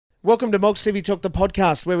Welcome to Mog's TV Talk, the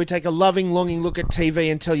podcast, where we take a loving, longing look at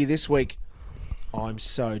TV and tell you this week, I'm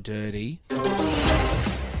so dirty.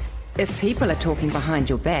 If people are talking behind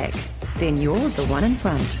your back, then you're the one in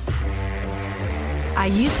front. I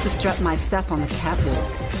used to strut my stuff on the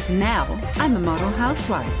catwalk. Now I'm a model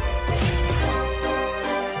housewife.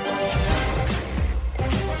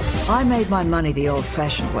 I made my money the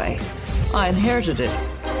old-fashioned way. I inherited it.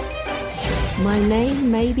 My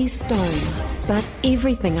name may be stone, but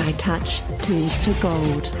everything I touch turns to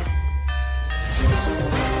gold.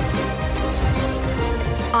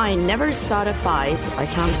 I never start a fight if I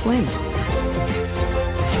can't win.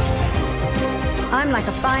 I'm like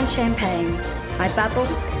a fine champagne. I bubble,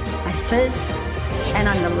 I fizz, and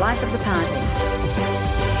I'm the life of the party.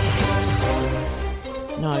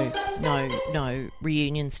 No.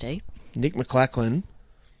 Reunion, Steve. Nick McLachlan,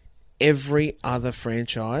 every other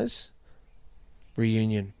franchise,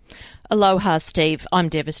 reunion. Aloha, Steve. I'm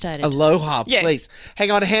devastated. Aloha, Yeah. please.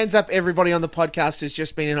 Hang on, hands up everybody on the podcast who's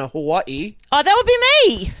just been in a Hawaii. Oh, that would be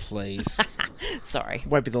me. Please. Sorry.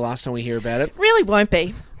 Won't be the last time we hear about it. Really won't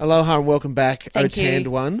be. Aloha and welcome back, Thank you. tanned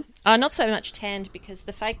one. Not so much tanned because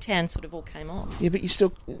the fake tan sort of all came off. Yeah, but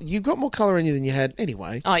you've got more colour in you than you had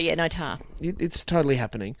anyway. Oh, yeah, no tar. It's totally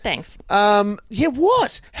happening. Thanks. Yeah,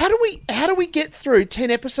 what? How do we get through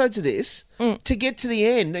 10 episodes of this to get to the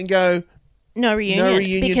end and go, No reunion. no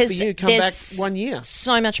reunion because for you, come back there's 1 year?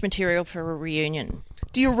 So much material for a reunion.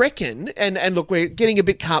 Do you reckon, and look, we're getting a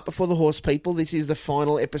bit cart before the horse, people. This is the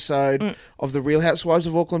final episode of the Real Housewives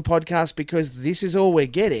of Auckland podcast because this is all we're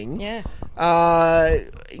getting. Yeah.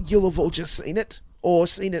 You'll have all just seen it or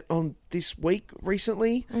seen it on this week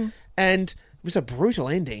recently. And it was a brutal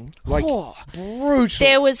ending. Brutal.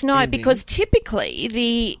 There was no, ending. because typically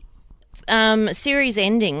the series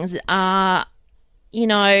endings are,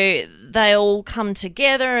 they all come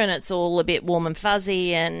together and it's all a bit warm and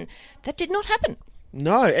fuzzy, and that did not happen.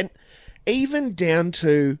 No, and even down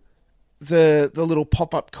to the little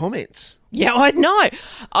pop-up comments. Yeah, I know.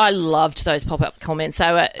 I loved those pop-up comments. They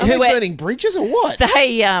were Are they burning bridges or what?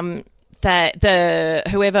 the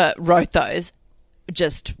whoever wrote those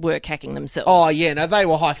just were cacking themselves. Oh, yeah, no, they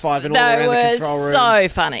were high-fiving all around the control room. They were so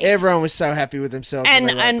funny. Everyone was so happy with themselves. when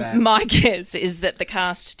they wrote that. And my guess is that the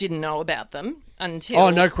cast didn't know about them until... Oh,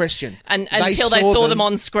 no question. Until they saw them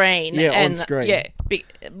on screen. Yeah, and, on screen. Yeah,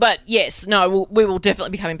 but yes, no, we will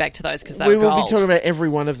definitely be coming back to those because they We were will gold. be talking about every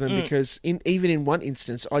one of them because even in one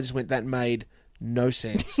instance, I just went, that made no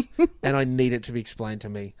sense. And I need it to be explained to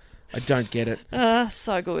me. I don't get it.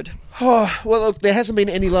 So good. Oh, well, look, there hasn't been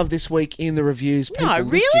any love this week in the reviews. People No,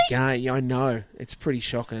 lift really? your game. Yeah, I know. It's pretty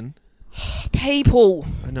shocking. People.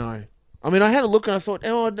 I know. I mean, I had a look and I thought,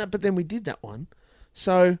 oh, no, but then we did that one.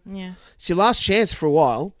 So Yeah. it's your last chance for a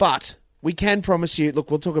while, but we can promise you, look,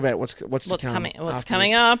 we'll talk about what's to come Coming? What's after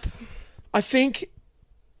coming this. up? I think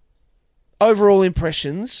overall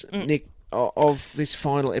impressions, Nick, of this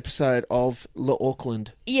final episode of La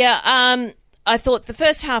Auckland. Yeah, I thought the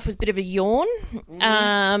first half was a bit of a yawn.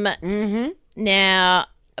 Now,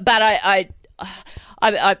 but I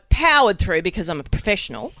powered through because I'm a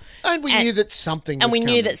professional. And we knew that something was And we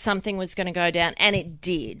coming. knew that something was going to go down, and it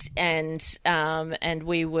did. And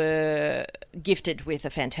we were gifted with a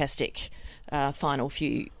fantastic final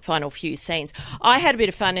few scenes. I had a bit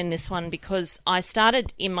of fun in this one because I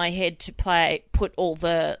started in my head to put all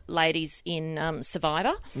the ladies in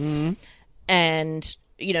Survivor, and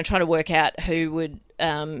try to work out who would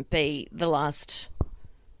be the last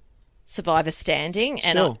survivor standing.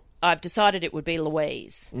 And Sure. I've decided it would be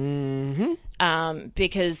Louise.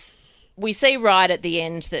 Because we see right at the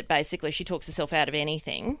end that basically she talks herself out of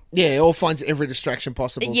anything. Yeah, or finds every distraction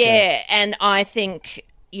possible. Yeah, and I think,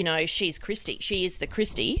 she's Christy. She is the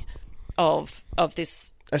Christy of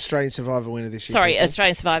this... Australian Survivor winner this year. Sorry, people.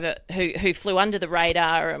 Australian Survivor who flew under the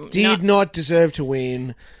radar. Did not deserve to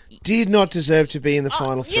win. Did not deserve to be in the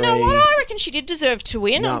final three. You know what? I reckon she did deserve to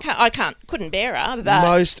win. No. I couldn't bear her. But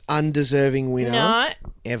Most undeserving winner No.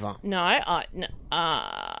 ever. No,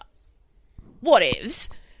 whatevs.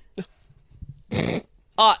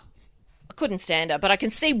 I couldn't stand her, but I can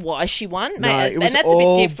see why she won. No, Mate, it was and that's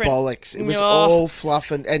all a bit different. bollocks. It was Oh. all fluff,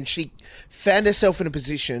 and she found herself in a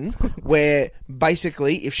position where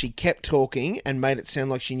basically if she kept talking and made it sound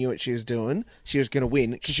like she knew what she was doing, she was going to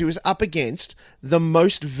win because she was up against the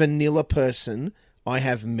most vanilla person I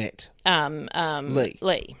have met.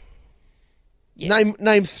 Lee.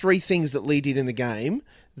 Name three things that Lee did in the game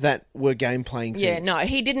that were game playing things. Yeah, no,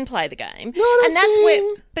 he didn't play the game. Not a and that's thing.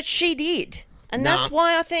 where but she did. And Nah. that's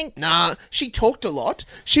why I think Nah, she talked a lot.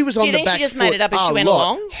 She was Do on you the think she back just foot made it up as a she went lot.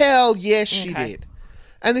 along? Hell yes, she Okay. did.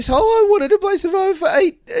 And this whole, I wanted to play Survivor for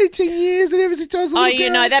 18 years and ever since I was a little girl. You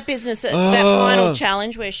know, that business, that final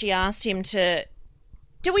challenge where she asked him to...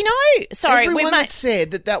 Do we know? Sorry. Everyone that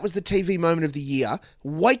said that was the TV moment of the year,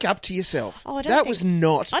 wake up to yourself. Oh, was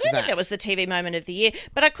not I don't think that was the TV moment of the year,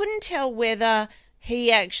 but I couldn't tell whether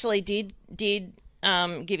he actually did give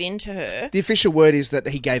in to her. The official word is that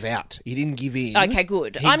he gave out. He didn't give in. Okay,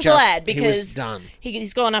 good. I'm glad because he was done.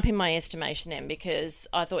 He's gone up in my estimation then, because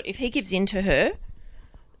I thought if he gives in to her,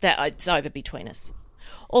 that it's over between us.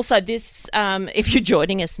 Also, this, if you're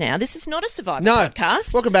joining us now, this is not a Survivor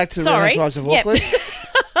podcast. Welcome back to the Real Housewives of Auckland.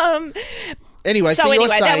 Anyway, you're saying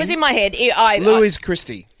that was in my head. Louise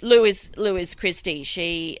Christie. Louise Christie.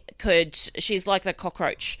 She's like the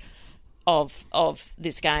cockroach of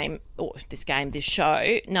this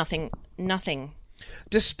show. Nothing.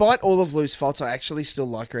 Despite all of Lou's faults, I actually still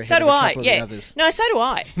like her ahead so of do a couple I. of Yeah. the others. No, so do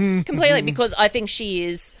I. Completely, because I think she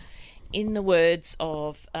is, in the words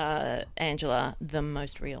of Angela, the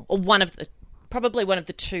most real, or probably one of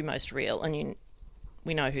the two most real, and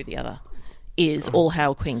we know who the other is. All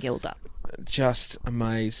hail Queen Gilda. Just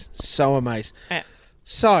amazed. So amazed. Yeah.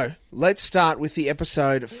 So, let's start with the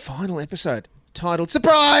final episode, titled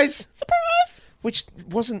Surprise! Surprise! Which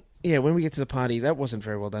wasn't, when we get to the party, that wasn't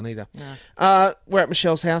very well done either. No. We're at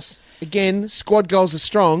Michelle's house. Again, squad goals are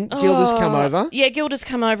strong. Gilda's come over. Yeah, Gilda's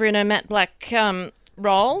come over in her matte black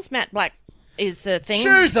rolls. Matte black is the thing.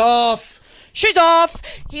 Shoes off! Shoes off!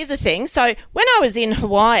 Here's the thing. So, when I was in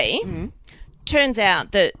Hawaii... Turns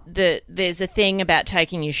out that there's a thing about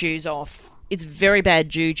taking your shoes off. It's very bad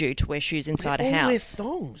juju to wear shoes inside a house. Wear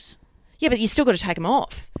thongs. Yeah, but you still got to take them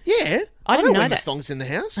off. Yeah, I didn't don't know wear my that. thongs in the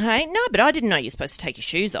house. Hey, no, but I didn't know you're supposed to take your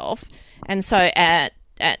shoes off. And so at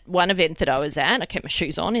one event that I was at, I kept my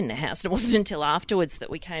shoes on in the house. And it wasn't until afterwards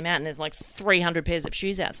that we came out and there's like 300 pairs of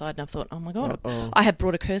shoes outside. And I thought, oh my God, I have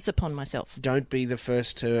brought a curse upon myself. Don't be the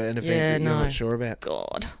first to an event that you're not sure about.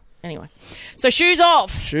 God. Anyway, so shoes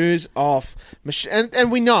off. Shoes off.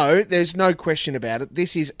 And we know, there's no question about it,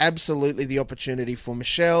 this is absolutely the opportunity for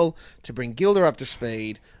Michelle to bring Gilda up to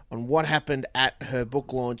speed on what happened at her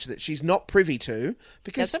book launch that she's not privy to.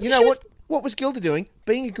 Because, you know what? What was Gilda doing?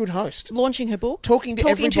 Being a good host. Launching her book. Talking to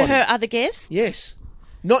everybody. To her other guests. Yes.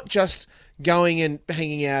 Not just going and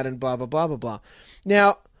hanging out and blah, blah, blah, blah, blah.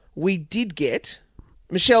 Now, we did get...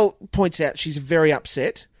 Michelle points out she's very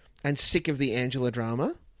upset and sick of the Angela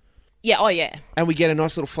drama. Yeah, oh yeah. And we get a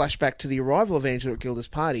nice little flashback to the arrival of Angela at Gilda's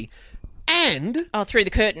party. And... Oh, through the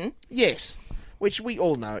curtain. Yes. Which we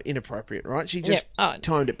all know, inappropriate, right? She just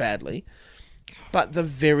timed it badly. But the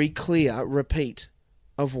very clear repeat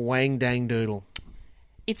of Wang Dang Doodle.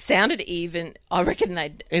 It sounded even... I reckon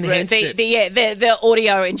they'd... Enhanced it. The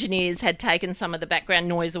audio engineers had taken some of the background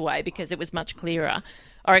noise away because it was much clearer.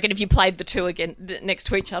 I reckon if you played the two again next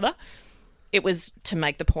to each other... It was to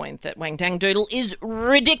make the point that Wang Dang Doodle is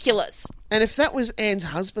ridiculous. And if that was Anne's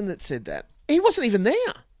husband that said that, he wasn't even there.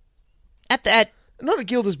 Not at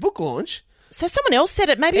Gilda's book launch. So someone else said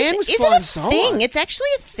it. Maybe Anne was is flying it a solo. thing? It's actually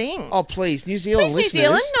a thing. Oh, please, New Zealand listeners. New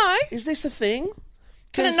Zealand, no. Is this a thing?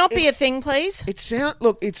 Can it not be a thing, please?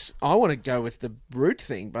 I want to go with the root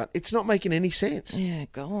thing, but it's not making any sense. Yeah,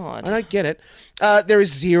 God. I don't get it. There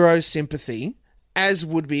is zero sympathy, as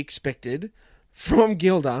would be expected, from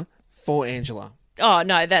Gilda for Angela. Oh,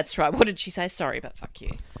 no, that's right. What did she say? Sorry, but fuck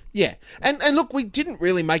you. Yeah. And look, we didn't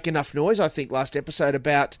really make enough noise, I think, last episode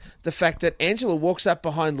about the fact that Angela walks up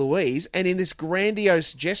behind Louise and in this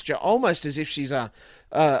grandiose gesture, almost as if she's a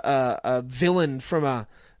villain from a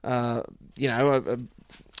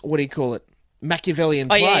what do you call it? Machiavellian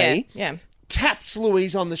play. Yeah. Taps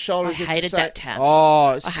Louise on the shoulder. I hated that tap.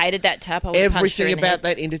 Oh, I hated that tap. Everything about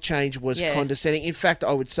that interchange was condescending. In fact,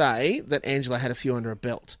 I would say that Angela had a few under her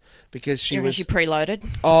belt because she was preloaded.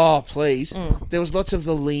 Oh, please! There was lots of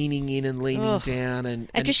the leaning in and leaning down,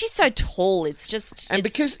 and because she's so tall, it's just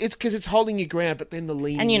because it's holding your ground, but then the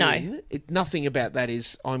leaning and in. Nothing about that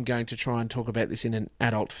is. I'm going to try and talk about this in an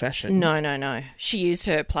adult fashion. No. She used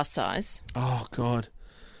her plus size. Oh God.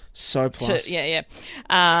 So plus.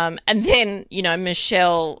 And then,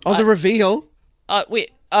 Michelle... Oh, the reveal.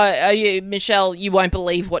 Michelle, you won't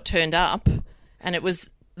believe what turned up. And it was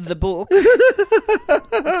the book.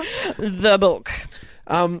 The book.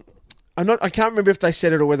 I can't remember if they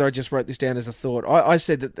said it or whether I just wrote this down as a thought. I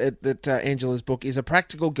said that Angela's book is a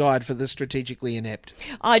practical guide for the strategically inept.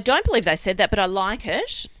 I don't believe they said that, but I like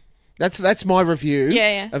it. That's my review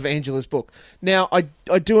of Angela's book. Now, I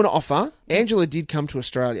do an offer. Angela did come to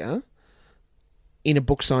Australia in a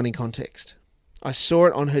book signing context. I saw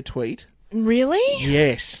it on her tweet. Really?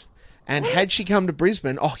 Yes. And had she come to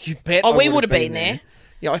Brisbane, you bet we would have been there.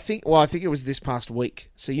 Yeah, I think it was this past week.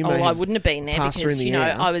 So you may I wouldn't have been there passed her because, in the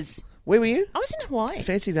air. I was Where were you? in Hawaii.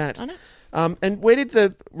 Fancy that. I know. And where did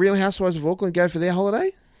the Real Housewives of Auckland go for their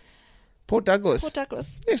holiday? Port Douglas. Port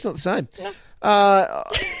Douglas. Yeah, it's not the same. No.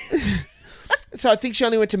 So I think she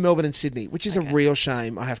only went to Melbourne and Sydney, which is a real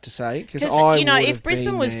shame, I have to say. Because if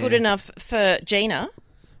Brisbane was good enough for Gina,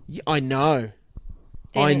 yeah, I know.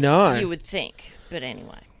 then you would think. But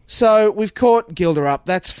anyway. So we've caught Gilda up.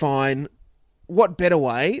 That's fine. What better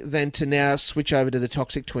way than to now switch over to the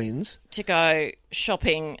Toxic Twins? To go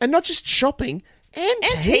shopping. And not just shopping,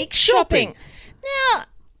 antique shopping. Now,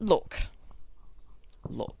 look.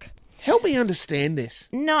 Help me understand this.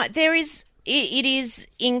 No, it is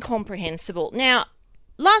incomprehensible. Now,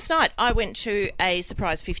 last night I went to a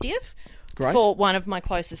surprise 50th Great. for one of my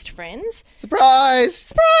closest friends.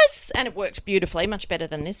 Surprise! And it works beautifully, much better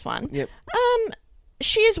than this one. Yep.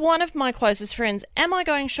 She is one of my closest friends. Am I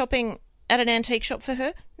going shopping at an antique shop for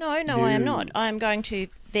her? No, I am not. I am going to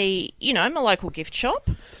my local gift shop.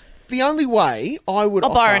 The only way I would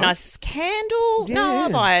I'll buy her a nice candle. Yeah. No, I'll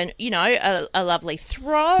buy a lovely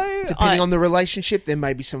throw. Depending on the relationship, there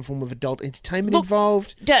may be some form of adult entertainment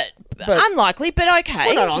involved. Unlikely, but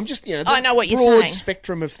okay. Well, no, I'm just, the I know what you're broad saying.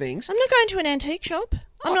 spectrum of things. I'm not going to an antique shop.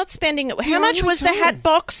 I'm not spending. How much was the hat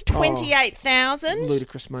box? 28,000.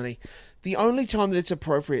 Ludicrous money. The only time that it's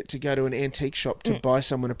appropriate to go to an antique shop to buy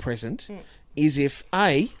someone a present is if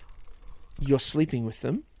A, you're sleeping with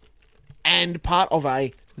them, and part of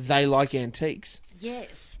A, they like antiques.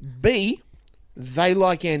 Yes. B, they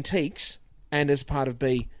like antiques, and as part of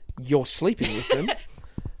B, you're sleeping with them.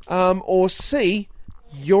 Or C,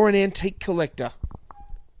 you're an antique collector,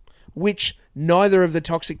 which neither of the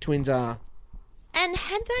Toxic Twins are. And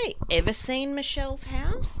had they ever seen Michelle's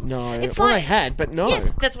house? No. It's well, like, they had, but no.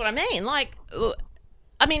 Yes, that's what I mean. Like,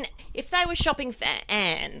 if they were shopping for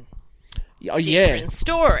Anne, different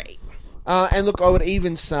story. And look, I would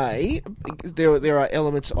even say there are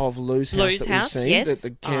elements of Lou's house that we've seen yes,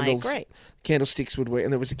 that the I agree. candlesticks would work,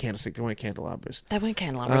 and there was a candlestick. There weren't candelabras. They weren't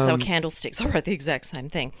candelabras. They were candlesticks. I wrote the exact same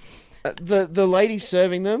thing. The lady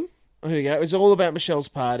serving them. Here we go. It was all about Michelle's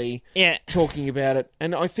party. Yeah, talking about it,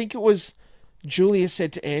 and I think it was Julia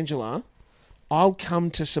said to Angela, "I'll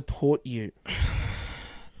come to support you."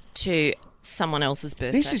 To someone else's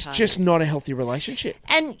birthday This is party. just not a healthy relationship.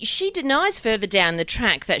 And she denies further down the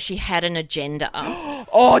track that she had an agenda.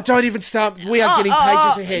 Oh, don't even start. We are getting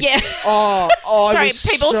pages ahead. Yeah. Sorry,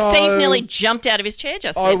 Steve nearly jumped out of his chair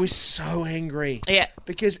just then. I was so angry. Yeah.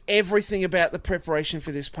 Because everything about the preparation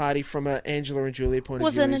for this party from an Angela and Julia point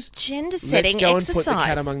was of view an is, agenda-setting let's go exercise. and put the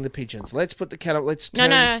cat among the pigeons. Let's put the cat up. Let's turn...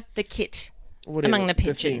 No, the kit. Whatever, among the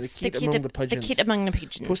thing, pigeons. the kit among the pigeons. The kit among the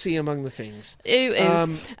pigeons. Pussy among the things. Ooh.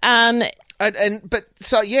 And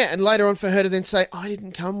later on for her to then say, I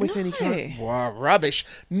didn't come with any kind. Wow, rubbish.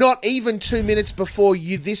 Not even 2 minutes before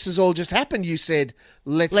this has all just happened, you said,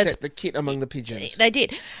 let's set the kit among the pigeons. They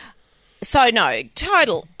did. So, no,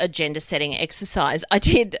 total agenda-setting exercise. I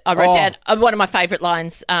wrote down one of my favourite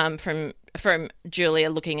lines from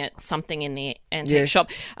Julia looking at something in the antique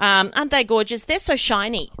shop. Aren't they gorgeous? They're so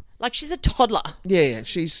shiny. Like she's a toddler. Yeah,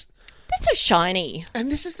 she's... They're so shiny.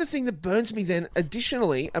 And this is the thing that burns me then,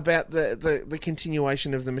 additionally, about the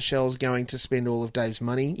continuation of the Michelle's going to spend all of Dave's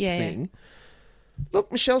money thing.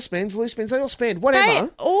 Look, Michelle spends, Lou spends, they all spend,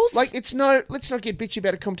 whatever. Let's not get bitchy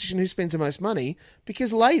about a competition who spends the most money,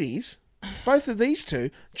 because ladies, both of these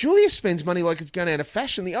two, Julia spends money like it's gone out of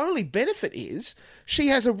fashion. The only benefit is she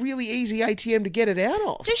has a really easy ATM to get it out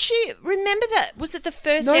of. Does she remember that? Was it the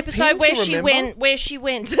first No episode pin to where she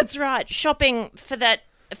went, that's right, shopping for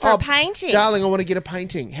a painting? Darling, I want to get a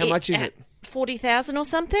painting. How much is it? 40,000 or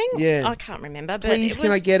something? Yeah. I can't remember. But Please,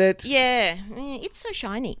 can I get it? Yeah. It's so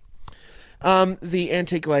shiny. The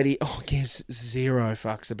antique lady gives zero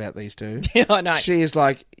fucks about these two. Yeah, I know. She is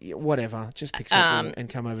like, whatever, just pick something and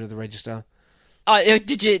come over to the register. Oh,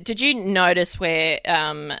 did you notice where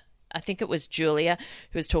I think it was Julia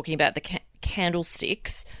who was talking about the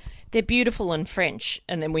candlesticks? They're beautiful in French,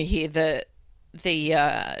 and then we hear the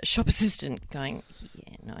shop assistant going,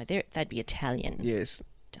 "Yeah, no, they'd be Italian." Yes,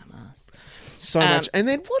 dumbass. So much, and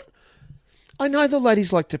then what? I know the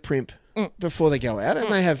ladies like to primp before they go out,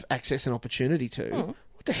 and they have access and opportunity to.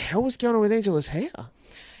 What the hell was going on with Angela's hair?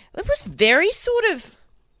 It was very sort of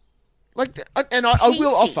like, and I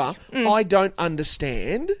will offer, I don't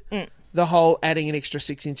understand the whole adding an extra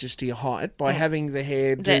 6 inches to your height by having the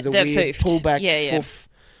hair do the weird pullback. Poof.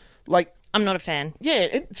 Like, I'm not a fan.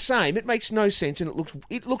 Yeah, same. It makes no sense, and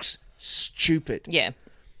it looks stupid. Yeah,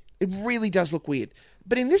 it really does look weird.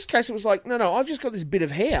 But in this case, it was like, no, I've just got this bit of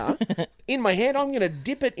hair in my head. I'm going to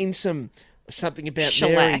dip it in something about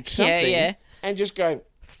shellac, Mary something, yeah. and just go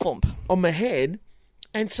thump. on my head.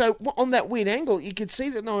 And so on that weird angle, you could see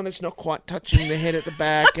that it's not quite touching the head at the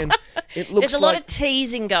back, and it looks There's a lot of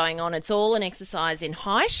teasing going on. It's all an exercise in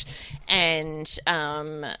height and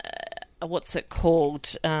what's it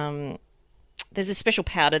called? There's a special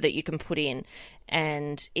powder that you can put in,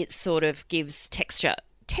 and it sort of gives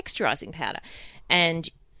texturizing powder, and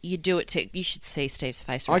you do it to. You should see Steve's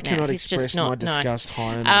face right now. I cannot He's express just not, my disgust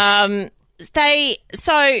high enough.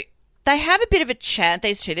 They have a bit of a chat,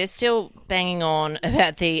 these two. They're still banging on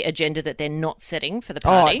about the agenda that they're not setting for the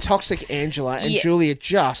party. Toxic Angela and Julia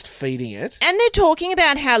just feeding it. And they're talking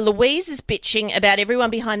about how Louise is bitching about everyone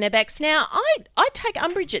behind their backs. Now, I take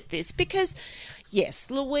umbrage at this because, yes,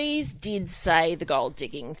 Louise did say the gold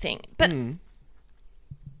digging thing, but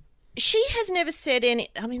she has never said any...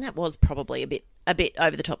 I mean, that was probably a bit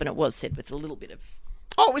over the top, and it was said with a little bit of...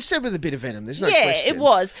 Oh, it was said with a bit of venom. There's no question. It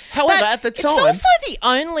was. However, at the time, it's also the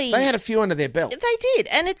only they had a few under their belt. They did,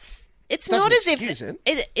 and it's not as if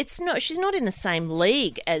it's not. She's not in the same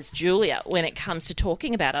league as Julia when it comes to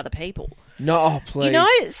talking about other people. No, please. You know,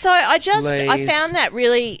 so I found that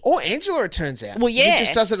really. Or Angela, it turns out. Well, yeah, who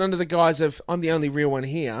just does it under the guise of I'm the only real one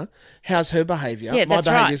here. How's her behaviour? Yeah, my that's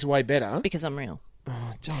behaviour's right. way better because I'm real.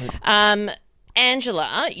 Oh, don't.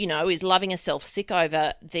 Angela, is loving herself sick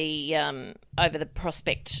over the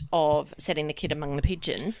prospect of setting the kid among the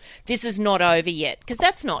pigeons. This is not over yet because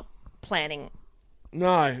that's not planning.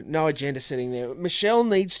 No agenda setting there. Michelle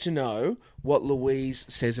needs to know what Louise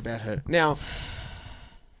says about her. Now,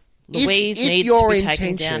 Louise needs to be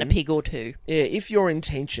taking down a pig or two. Yeah, if your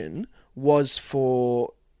intention was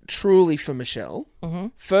truly for Michelle,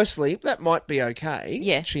 firstly, that might be okay.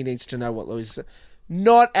 Yeah. She needs to know what Louise says.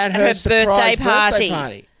 Not at her surprise birthday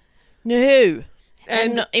party. No.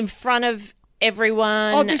 And in front of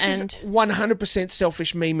everyone. Oh, this is 100%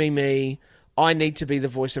 selfish me. I need to be the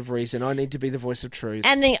voice of reason. I need to be the voice of truth.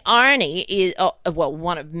 And the irony is,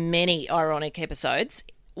 one of many ironic episodes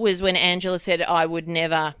was when Angela said, I would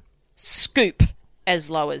never scoop as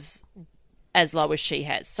low as she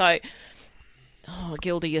has. So,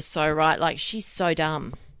 Gilda, you're so right. Like, she's so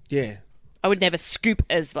dumb. Yeah. I would never scoop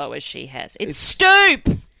as low as she has. It's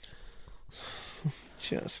stoop!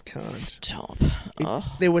 Just can't. Stop.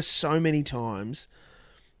 There were so many times,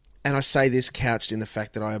 and I say this couched in the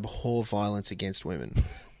fact that I abhor violence against women.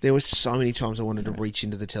 There were so many times I wanted to reach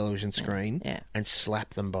into the television screen and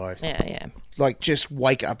slap them both. Yeah. Like, just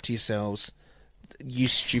wake up to yourselves, you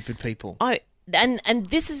stupid people. And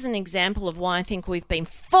this is an example of why I think we've been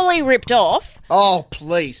fully ripped off. Oh,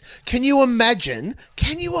 please. Can you imagine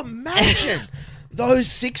those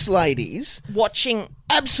six ladies watching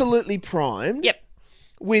absolutely primed? Yep.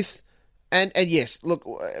 With and yes, look,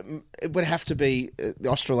 it would have to be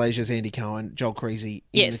Australasia's Andy Cohen, Joel Creasy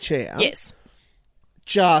in the chair. Yes.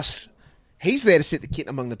 He's there to sit the kitten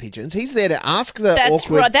among the pigeons. He's there to ask the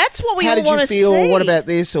awkward... Right. That's what we all want to see. How did you feel? What about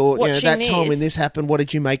this? Or that time this. when this happened, what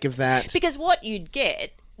did you make of that? Because what you'd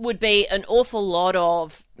get would be an awful lot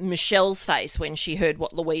of Michelle's face when she heard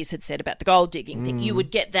what Louise had said about the gold digging thing. You would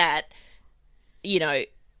get that, There'd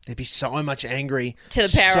be so much angry. To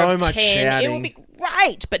the power so of much 10. Shouting. It would be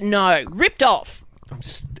great, but no. Ripped off.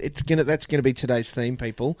 That's gonna be today's theme,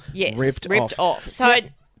 people. Yes. Ripped off. So...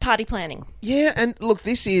 party planning. Yeah, and look,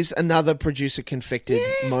 this is another producer-confected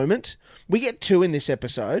moment. We get two in this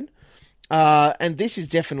episode, and this is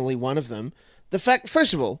definitely one of them. The fact,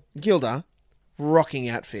 first of all, Gilda, rocking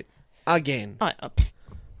outfit. Again.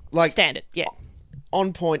 Standard, yeah.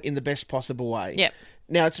 On point in the best possible way. Yep.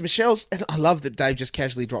 Now, it's Michelle's... And I love that Dave just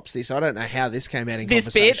casually drops this. I don't know how this came out in this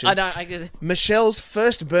conversation. This bit, I don't... Michelle's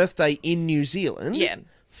first birthday in New Zealand... Yeah.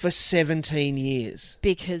 For 17 years.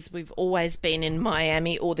 Because we've always been in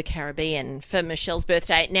Miami or the Caribbean for Michelle's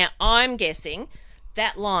birthday. Now, I'm guessing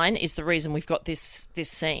that line is the reason we've got this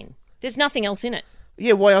scene. There's nothing else in it.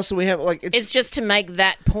 Yeah, why else do we have... It's just to make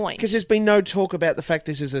that point. Because there's been no talk about the fact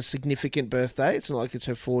this is a significant birthday. It's not like it's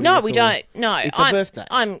her 40th. No, we don't. No. It's a birthday.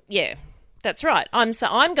 Yeah, that's right. I'm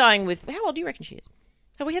going with... How old do you reckon she is?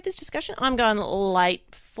 Have we had this discussion? I'm going late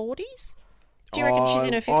 40s. Do you reckon she's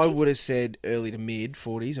in her 50s? I would have said early to mid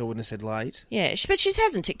 40s. I wouldn't have said late. Yeah, but she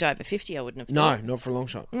hasn't ticked over 50, I wouldn't have thought. No, not for a long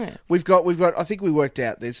shot. Yeah. We've got, I think we worked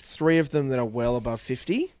out, there's three of them that are well above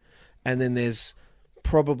 50, and then there's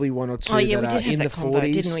probably one or two that are in the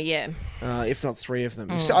 40s. Didn't we? Yeah. If not three of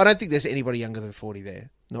them. So I don't think there's anybody younger than 40 there.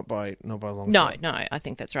 Not by a long shot. No, I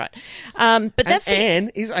think that's right. But that's Anne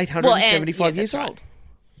is 875 years old.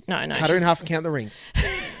 Right. No. Cut her in half and count the rings.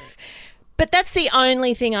 But that's the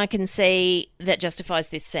only thing I can see that justifies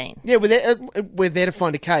this scene. Yeah, we're there to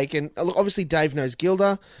find a cake. And obviously Dave knows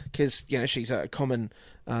Gilda because, she's a common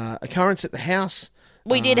occurrence at the house.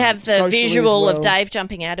 We did have the socially as visual well. of Dave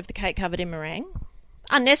jumping out of the cake covered in meringue.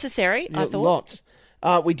 Unnecessary, I thought. Lots.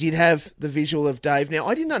 We did have the visual of Dave. Now,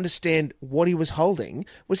 I didn't understand what he was holding.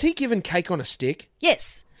 Was he given cake on a stick?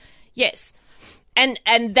 Yes. And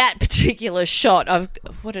that particular shot of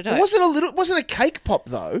what did I? It wasn't a cake pop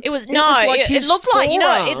though. It was his it looked like it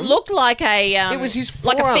forearm. looked like a It was his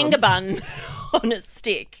like a forearm. finger bun on a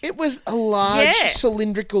stick. It was a large Yeah.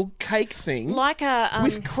 cylindrical cake thing Like a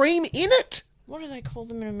with cream in it. what do they call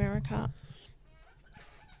them in America?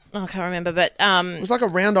 Oh, I can't remember, but It was like a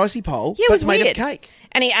round icy pole, yeah, it but was made weird. of cake.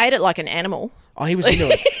 And he ate it like an animal. Oh, he was into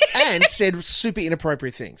it. And said super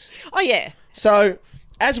inappropriate things. Oh yeah, So,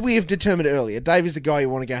 as we have determined earlier, Dave is the guy you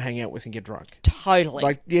want to go hang out with and get drunk. totally.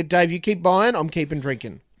 Like, yeah, Dave, you keep buying, I'm keeping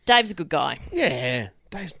drinking. Dave's a good guy. Yeah.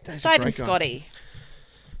 Dave's a Dave great and guy. Scotty.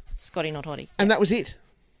 Scotty, not Hottie. And that was it.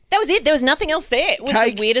 That was it. There was nothing else there. It was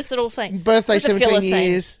Cake, the weirdest little thing. Birthday, It was a filler 17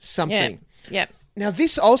 scene. years, something. Yeah. Now,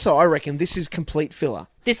 this also, I reckon, this is complete filler.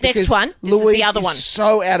 This next Because one, this is Louise the other one.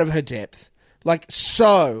 so out of her depth. Like,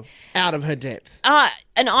 so out of her depth.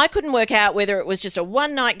 And I couldn't work out whether it was just a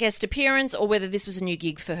one-night guest appearance or whether this was a new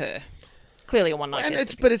gig for her. Clearly a one-night And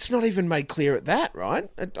guest but it's not even made clear at that, right?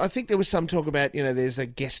 I think there was some talk about, there's a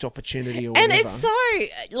guest opportunity or And whatever. it's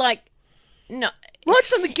so, like, no. Right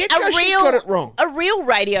from the get-go, she's got it wrong. A real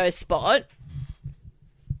radio spot.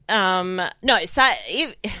 No, so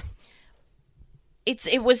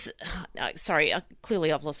it was. Sorry,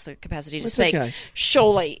 clearly I've lost the capacity to That's speak. okay.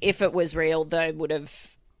 Surely, if it was real, they would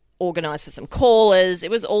have organised for some callers.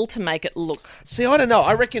 It was all to make it look. See, I don't know.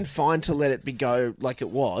 I reckon fine to let it go like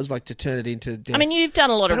it was, like to turn it into. I mean, you've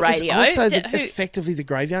done a lot of But it was radio. also effectively the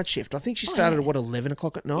graveyard shift. I think she started at 11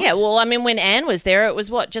 o'clock at night. Yeah, well, I mean, when Anne was there, it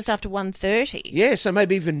was just after 1:30. Yeah, so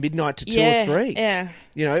maybe even midnight to 2 or 3. Yeah.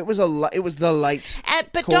 It was it was the late.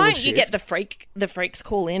 But caller don't you shift. get the freaks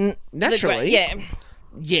call in Naturally. yeah.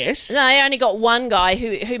 Yes. No, I only got one guy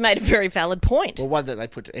who made a very valid point. Well, one that they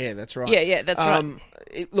put to air. That's right. Yeah, that's right.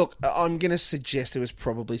 Look, I'm going to suggest there was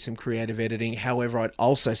probably some creative editing. However, I'd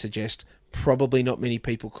also suggest probably not many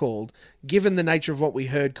people called, given the nature of what we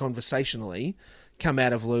heard conversationally come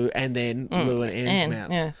out of Lou and then Lou and Anne's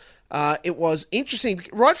mouths. Yeah. It was interesting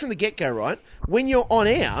right from the get-go, right? When you're on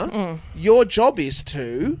air, your job is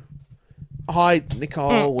to, hi,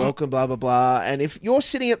 Nicole, welcome, blah, blah, blah. And if you're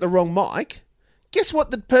sitting at the wrong mic, guess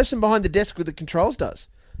what the person behind the desk with the controls does?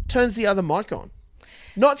 Turns the other mic on.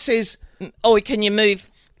 Not says... Oh, can you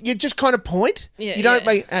move? You just kind of point. Yeah, you don't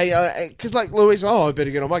yeah. make because like Louise, I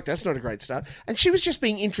better get on mic. That's not a great start. And she was just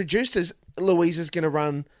being introduced as Louise is going to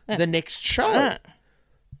run the next show.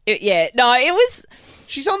 It was.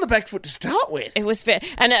 She's on the back foot to start with. It was fair,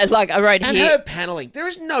 and like I wrote And here, her paneling, there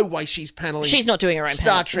is no way she's paneling. she's not doing her own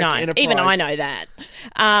Star panel. Trek No, Enterprise. even I know that.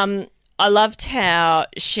 I loved how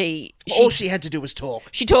she All she had to do was talk.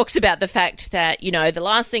 She talks about the fact that, the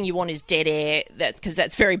last thing you want is dead air, because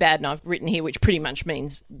that's very bad, and I've written here, which pretty much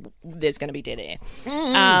means there's going to be dead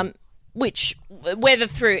air. Which, whether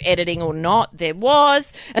through editing or not, there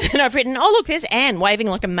was. And then I've written, look, there's Anne waving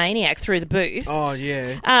like a maniac through the booth. Oh,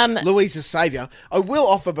 yeah. Louise's saviour. I will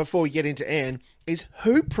offer, before we get into Anne, is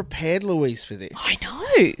who prepared Louise for this? I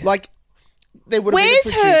know. Like, there would have Where's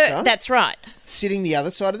been a producer her? That's right. sitting the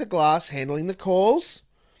other side of the glass, handling the calls,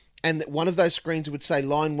 and one of those screens would say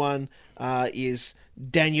line 1 is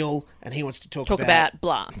Daniel, and he wants to talk About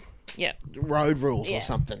blah. Yeah. road rules Yeah. or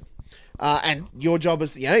something. And your job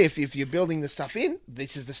is, if you're building the stuff in,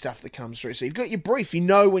 this is the stuff that comes through. So you've got your brief. You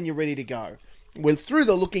know when you're ready to go. We're through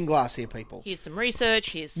the looking glass here, people. Here's some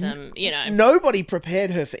research. Here's some, Nobody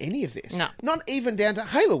prepared her for any of this. No. Not even down to,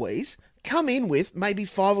 hey, Louise, come in with maybe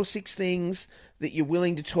 5 or 6 things that you're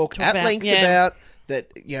willing to talk at about, length yeah. about,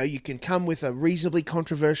 that, you can come with a reasonably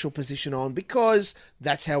controversial position on, because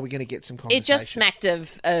that's how we're going to get some conversation. It just smacked of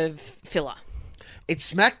filler. It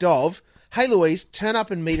smacked of, hey, Louise, turn up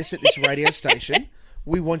and meet us at this radio station.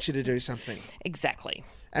 We want you to do something. Exactly.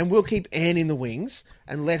 And we'll keep Anne in the wings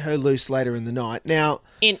and let her loose later in the night. Now,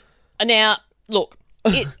 Look,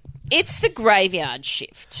 it's the graveyard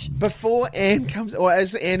shift. before Anne comes, or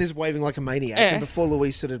as Anne is waving like a maniac, and before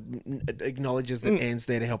Louise sort of acknowledges that Anne's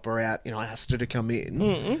there to help her out, I asked her to come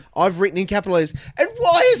in, I've written in capital letters, and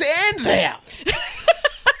why is Anne there?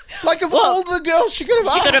 Like, of all the girls she could have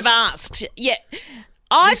asked. You could have asked. Yeah.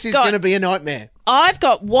 This is going to be a nightmare.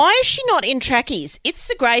 Why is she not in trackies? It's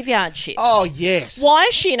the graveyard shift. Oh, yes. Why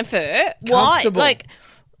is she in a fur? Why? Comfortable.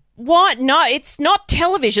 Why? No, it's not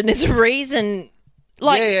television. There's a reason.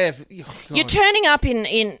 Yeah. Oh, You're turning up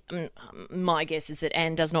in my guess is that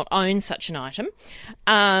Anne does not own such an item.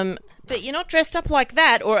 But you're not dressed up like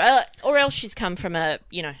that, or else she's come from an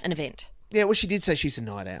event. Yeah, well, she did say she's a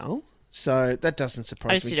night owl. So that doesn't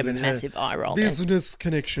surprise I me. just did a given her massive eye roll then. business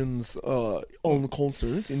connections on the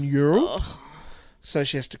continent in Europe. So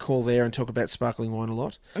she has to call there and talk about sparkling wine a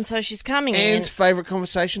lot. And so she's coming Anne's in. favourite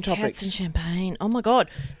conversation Cats topics. and champagne. Oh my God.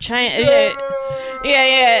 Yeah.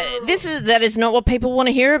 That is not what people want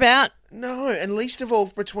to hear about. No, and least of all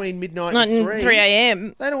between midnight Not and in 3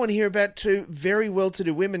 a.m. They don't want to hear about two very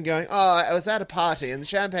well-to-do women going, I was at a party and the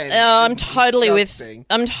champagne. I'm totally with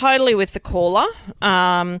the caller.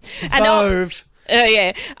 Vove.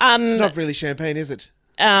 Yeah. It's not really champagne, is it?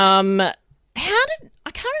 How did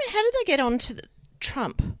they get on to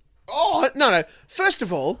Trump? Oh, no. First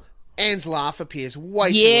of all, Anne's laugh appears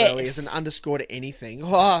way too early as an underscore to anything.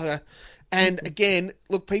 And again,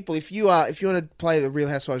 look, people, if you want to play the Real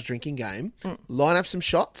Housewives drinking game, line up some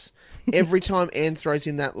shots. Every time Anne throws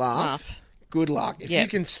in that laugh, good luck. If you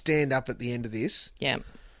can stand up at the end of this. Yeah.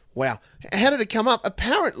 Wow. How did it come up?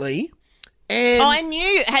 Apparently, Anne...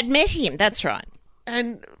 I had met him. That's right.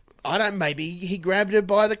 And I don't, maybe he grabbed her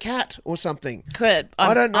by the cat or something. Could.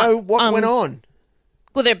 I don't know what went on.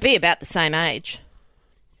 Well, they'd be about the same age.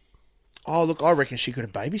 Oh, look, I reckon she could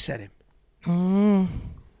have babysat him.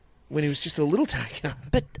 When he was just a little tacker.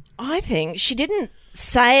 But I think she didn't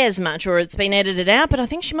say as much, or it's been edited out, but I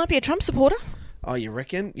think she might be a Trump supporter. Oh, you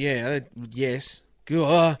reckon? Yeah, yes.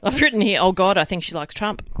 Good. I've written here, oh God, I think she likes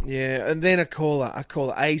Trump. Yeah, and then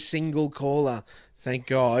a single caller, thank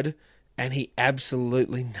God, and he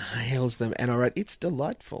absolutely nails them. And I wrote, it's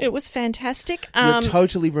delightful. It was fantastic. You're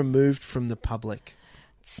totally removed from the public.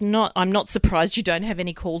 I'm not surprised you don't have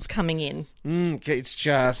any calls coming in. It's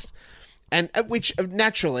just... And which,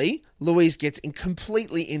 naturally, Louise gets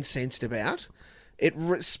completely incensed about. It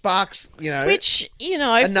sparks, Which,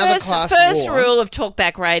 another first war. rule of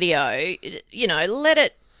talkback radio, let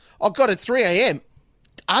it... Oh, God, at 3 a.m.,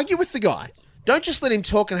 argue with the guy. Don't just let him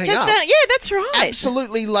talk and hang up. Yeah, that's right.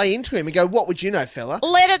 Absolutely lay into him and go, what would you know, fella?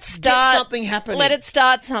 Let it start. Get something happening. Let it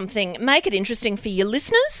start something. Make it interesting for your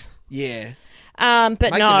listeners. Yeah. But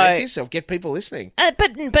Make no. a note for yourself. Get people listening.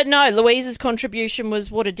 But no, Louise's contribution was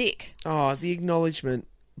what a dick. Oh, the acknowledgement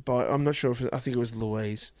by, I'm not sure I think it was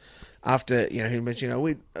Louise. After, he mentioned,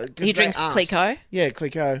 he drinks Clicquot. Yeah,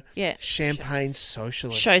 Clicquot. Yeah. Champagne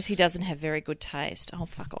socialist. Shows he doesn't have very good taste. Oh,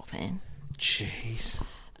 fuck off, man. Jeez.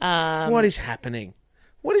 What is happening?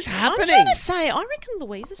 What is happening? I'm trying to say, I reckon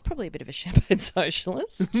Louise is probably a bit of a champagne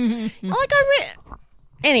socialist.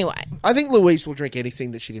 Anyway. I think Louise will drink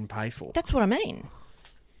anything that she didn't pay for. That's what I mean.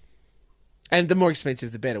 And the more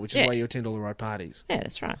expensive, the better, which is why you attend all the right parties. Yeah,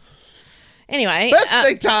 that's right. Anyway.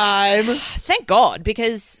 Birthday time! Thank God,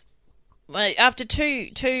 because after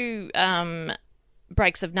two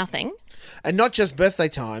breaks of nothing. And not just birthday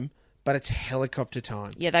time, but it's helicopter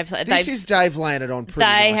time. Yeah, This is Dave landed on pretty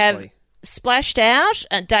nicely. They have splashed out.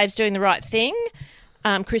 Dave's doing the right thing.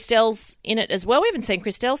 Christelle's in it as well. We haven't seen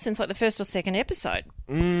Christelle since like the first or second episode.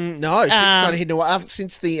 No, she's kind of hidden away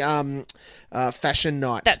since the fashion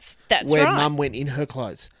night. That's where right. Mum went in her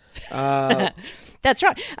clothes. That's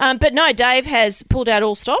right. But no, Dave has pulled out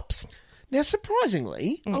all stops. Now,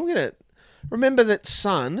 surprisingly, I'm going to remember that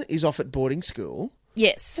Son is off at boarding school.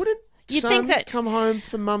 Yes. Wouldn't You'd Son think that come home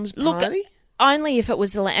for Mum's party? Look, only if it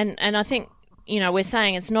was and I think we're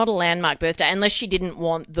saying it's not a landmark birthday unless she didn't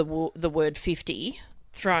want the word 50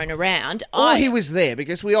 thrown around. Or he was there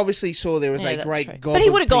because we obviously saw there was a great gobble. But he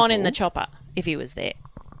would have gone in people. the chopper if he was there.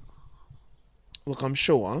 Look, I'm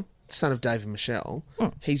sure, son of Dave and Michelle,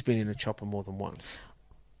 he's been in a chopper more than once.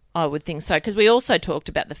 I would think so because we also talked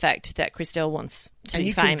about the fact that Christelle wants to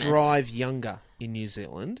be famous. And you can drive younger in New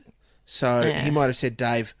Zealand, so he might have said,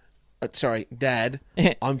 Dad,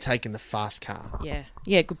 I'm taking the fast car.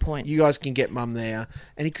 Yeah, good point. You guys can get Mum there.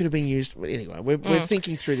 And he could have been used... Anyway, we're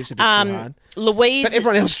thinking through this a bit too hard. Louise... But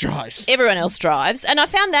everyone else drives. Everyone else drives. And I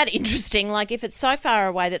found that interesting. Like, if it's so far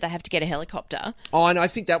away that they have to get a helicopter... Oh, and I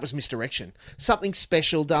think that was misdirection. Something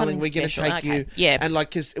special, darling. We're going to take you... Yeah. And,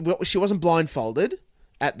 because she wasn't blindfolded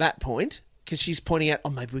at that point... Because she's pointing out,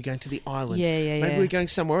 maybe we're going to the island. Maybe we're going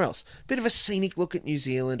somewhere else. Bit of a scenic look at New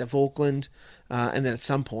Zealand, of Auckland. And then at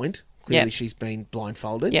some point... Clearly, she's been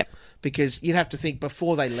blindfolded. Yep. Because you'd have to think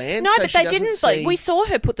before they land. No, so but she they doesn't didn't. See... We saw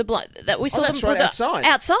her put the outside.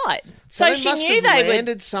 Outside. So they she must knew have they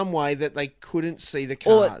landed some way that they couldn't see the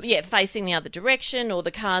cars. Or facing the other direction, or the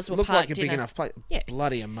cars were looked parked like a big enough place. Yeah.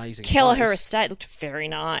 Bloody amazing. Kelleher place. Estate looked very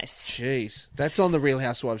nice. Jeez, that's on the Real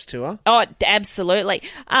Housewives tour. Oh, absolutely.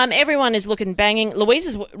 Everyone is looking banging. Louise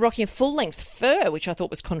is rocking a full-length fur, which I thought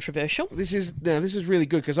was controversial. This is really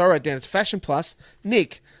good because I wrote down it's Fashion Plus.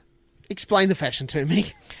 Nick, explain the fashion to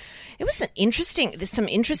me. It was there's some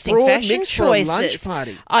interesting Broad fashion mix for a choices. lunch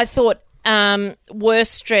party. I thought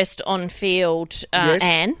worst dressed on field, Yes.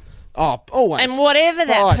 Anne. Oh, always. And whatever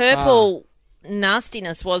that By purple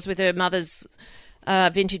nastiness was with her mother's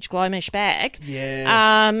vintage Glomish bag.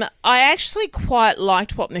 Yeah. I actually quite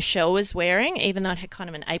liked what Michelle was wearing, even though it had kind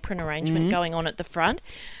of an apron arrangement going on at the front.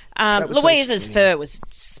 That was so Louise's stunning. fur was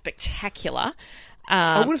spectacular.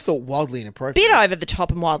 I would have thought wildly inappropriate. Bit over the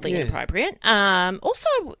top and wildly Yeah. inappropriate. Also,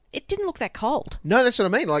 it didn't look that cold. No, that's what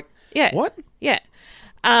I mean. Like, Yeah. what? Yeah.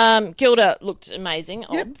 Gilda looked amazing.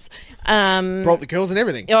 Yep. Obs. Brought the girls and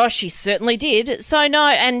everything. Oh, she certainly did. So, no,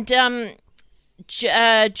 and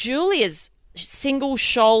Julia's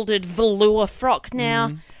single-shouldered velour frock.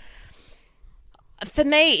 Now, for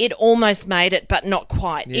me, it almost made it, but not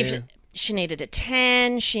quite. Yeah. If she needed a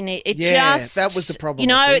tan, Yeah, that was the problem,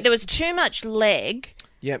 You I know, think. there was too much leg.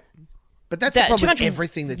 Yep. But that's the Too problem much with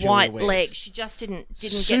everything that Julia white wears. leg. She just didn't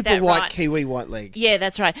Super get that white right. Kiwi white leg. Yeah,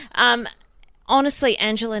 that's right. Honestly,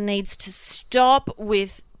 Angela needs to stop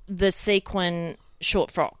with the sequin short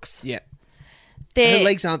frocks. Yeah. They're, Her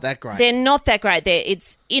legs aren't that great. They're not that great.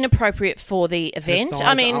 It's inappropriate for the Her event. thighs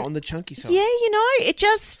I mean, are on the chunky side. yeah, you know, it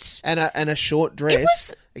just And a short dress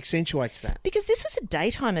was- accentuates that. because this was a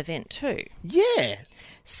daytime event too. Yeah.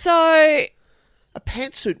 So A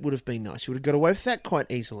pantsuit would have been nice. You would have got away with that quite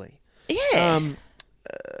easily. yeah,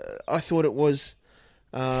 I thought it was,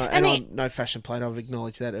 and I'm no fashion plate. I've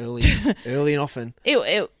acknowledged that early and often.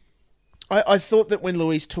 I thought that when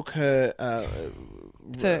Louise took her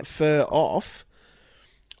fur off,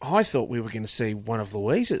 I thought we were going to see one of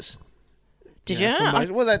Louise's. did You you? know,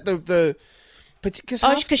 from well, because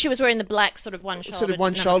Because she was wearing the black sort of one shoulder. sort of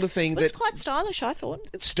one shoulder thing It was that quite stylish, I thought.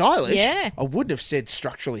 it's stylish. Yeah. I wouldn't have said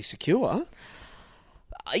structurally secure.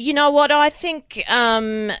 You know what? I think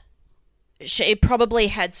she probably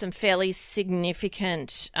had some fairly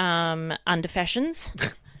significant underfashions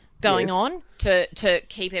going Yes. on to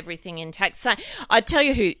keep everything intact. So I tell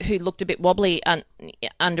you who looked a bit wobbly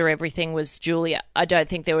under everything was Julia. I don't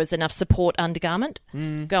think there was enough support undergarment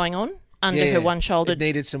going on under Yeah, her one-shouldered it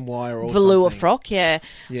needed some wire or velour something. frock. Yeah.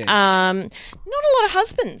 Yeah. Not a lot of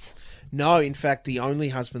husbands. No, in fact, the only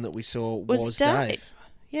husband that we saw was Dave.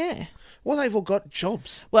 Yeah. Well, they've all got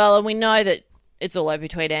jobs. Well, and we know that it's all over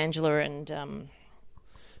between Angela and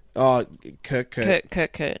Oh, Kurt.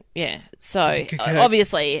 Kurt. Yeah. So Kirk.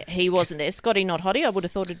 obviously he wasn't there. Scotty not hottie. I would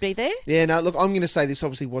have thought it'd be there. Yeah, no, look, I'm going to say this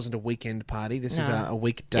obviously wasn't a weekend party. This is No. a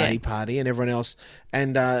weekday Yeah. party, and everyone else,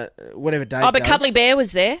 and whatever Dave Oh, but does. Cuddly Bear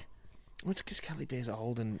was there. Well, it's because Cuddly Bear's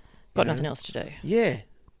old and... Got nothing else to do. Yeah.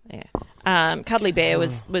 Yeah. Cuddly Bear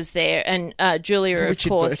was there, and Julia, of Richard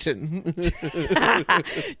course. Burton.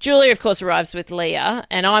 Julia, of course, arrives with Leah,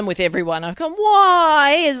 and I'm with everyone. I've gone,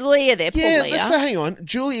 why is Leah there? Poor Yeah, Leah. so hang on.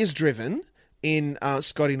 Julia's driven in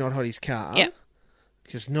Scotty Not Hottie's car. Yep.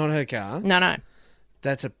 Because not her car. No.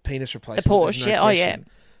 That's a penis replacement. The Porsche, there's no yeah. Oh, yeah. question.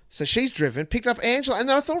 So she's driven, picked up Angela, and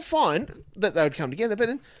then I thought, fine, that they would come together, but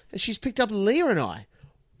then she's picked up Leah and I.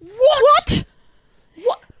 What?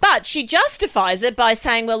 But she justifies it by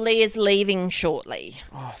saying, well, Leah's leaving shortly.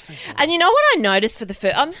 Oh, thank you. And you know what I noticed for the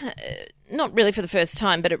first... not really for the first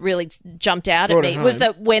time, but it really jumped out Brought at it me, was home.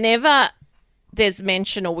 that whenever there's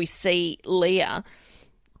mention or we see Leah,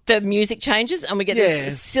 the music changes and we get Yeah.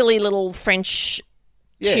 this silly little French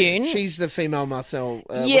Yeah, tune. she's the female Marcel.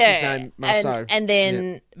 What's his name? Marceau. and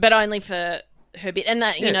then... But only for... her bit, and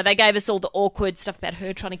that you know they gave us all the awkward stuff about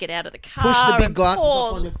her trying to get out of the car. Push the big and glasses poor,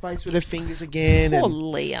 up on her face with her fingers again. Poor And,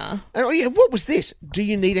 Leah. and, oh yeah, what was this? Do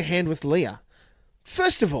you need a hand with Leah?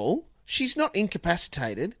 First of all, she's not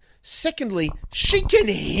incapacitated. Secondly, she can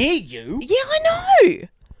hear you. Yeah, I know.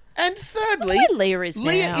 And thirdly, I wonder where Leah is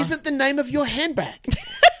Leah now. isn't the name of your handbag.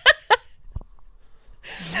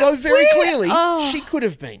 Though very clearly, she could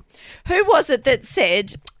have been. Who was it that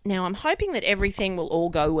said, now I'm hoping that everything will all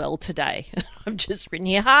go well today? I've just written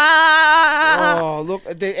here, Oh, look!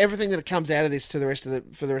 Everything that comes out of this for the rest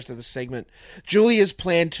of the segment. Julia's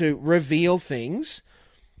plan to reveal things.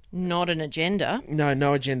 Not an agenda.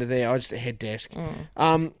 No agenda there. I just a head desk.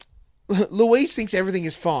 Louise thinks everything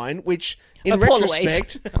is fine, which in Oh, poor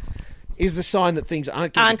retrospect is the sign that things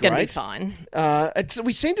aren't going Aren't to be going to great. be fine.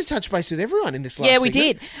 We seem to touch base with everyone in this last Yeah, we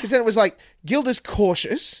segment. did. Because then it was like, Gilda's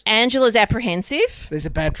cautious. Angela's apprehensive. There's a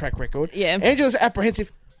bad track record. Yeah. Angela's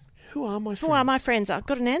apprehensive. Who are my friends? Who are my friends? I've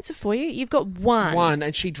got an answer for you. You've got one. One,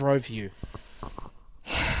 and she drove you.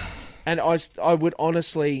 And I would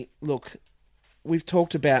honestly, look, we've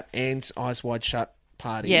talked about Anne's Eyes Wide Shut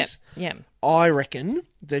parties. Yeah. I reckon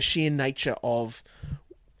the sheer nature of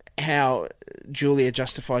how Julia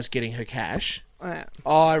justifies getting her cash, Right.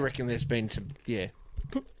 I reckon there's been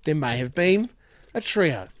there may have been a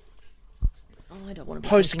trio. Oh, I don't want to be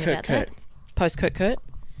Post thinking Kurt about that. Kurt. Post Kurt.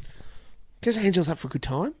 Because Angela's up for a good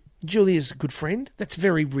time. Julia's a good friend. That's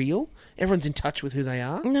very real. Everyone's in touch with who they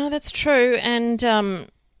are. No, that's true. And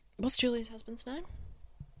what's Julia's husband's name?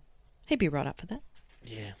 He'd be right up for that.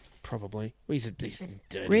 Yeah, probably. He's a dirty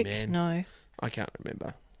Rick? man. No. I can't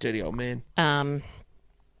remember. Dirty old man. Now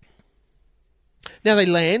they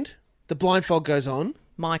land. The blindfold goes on.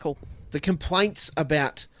 Michael. The complaints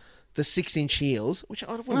about the 6-inch heels, which I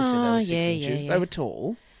don't want to say they were 6 inches. Yeah. They were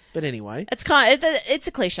tall. But anyway. It's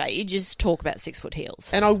a cliche. You just talk about 6-foot heels.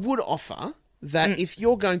 And I would offer that if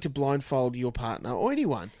you're going to blindfold your partner or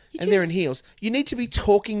anyone they're in heels, you need to be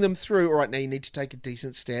talking them through, all right, now you need to take a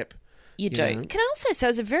decent step. You do. know. Can I also say it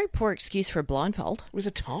was a very poor excuse for a blindfold? It was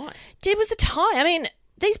a tie. It was a tie. I mean,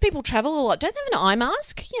 these people travel a lot. Don't they have an eye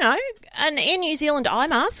mask? You know, an Air New Zealand eye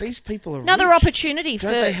mask. These people are Another rich. opportunity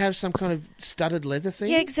Don't for... they have some kind of studded leather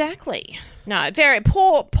thing? Yeah, exactly. No, very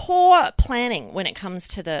poor planning when it comes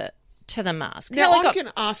to the mask. Now, I'm going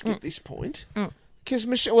to ask at this point, because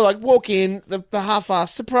Michelle, we're like, walk in, the half-assed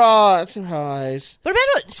surprise. What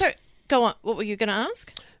about it? So, go on. What were you going to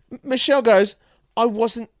ask? Michelle goes, I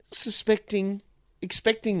wasn't expecting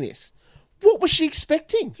this. What was she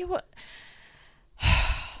expecting? Yeah, what?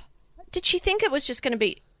 Did she think it was just going to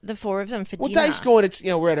be the four of them for dinner? Well, Dave's gone,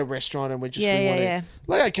 we're at a restaurant and we want to... Yeah.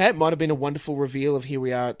 Like, okay, it might have been a wonderful reveal of here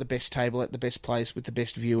we are at the best table, at the best place, with the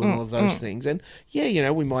best view and all of those things. And,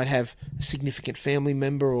 we might have a significant family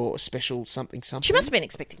member or a special something. She must have been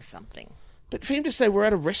expecting something. But for him to say we're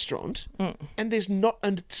at a restaurant and there's not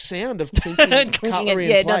a sound of clinking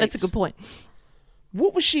cutlery and plates... no, that's a good point.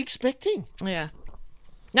 What was she expecting? Yeah.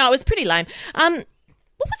 No, it was pretty lame.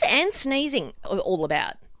 What was Anne sneezing all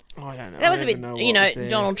about? I don't know. That was a bit, was there.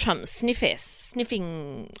 Donald Trump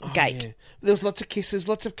sniffing gate. Yeah. There was lots of kisses,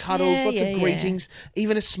 lots of cuddles, lots of greetings,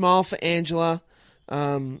 even a smile for Angela.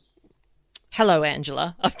 Hello,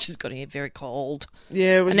 Angela. I've just got here very cold.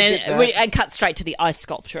 Yeah, it was and cut straight to the ice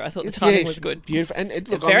sculpture. I thought the timing was good. Beautiful. And it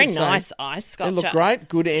looked very nice ice sculpture. It looked great.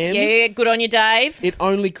 Good, Anne. Yeah, good on you, Dave. It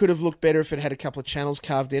only could have looked better if it had a couple of channels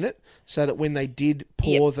carved in it, so that when they did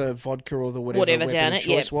pour the vodka or the whatever down it,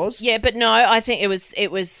 choice was. Yeah, but no, I think it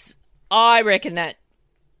was. I reckon that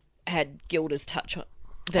had Gilda's touch on.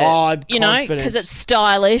 I'm confident. Because it's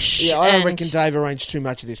stylish. Yeah, I don't reckon Dave arranged too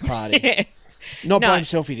much of this party. Yeah. Not by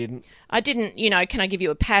himself, he didn't. I didn't, can I give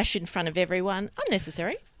you a pash in front of everyone?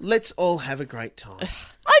 Unnecessary. Let's all have a great time.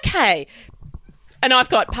 Okay. And I've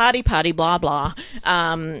got party, blah, blah.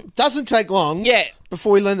 Doesn't take long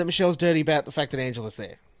before we learn that Michelle's dirty about the fact that Angela's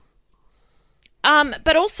there.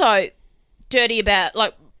 But also dirty about,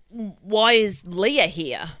 why is Leah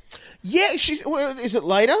here? Yeah, is it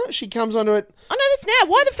later? She comes onto it. Oh, no, that's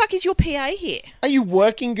now. Why the fuck is your PA here? Are you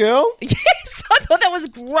working, girl? Yes, I thought that was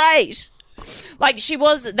great.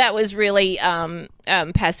 That was really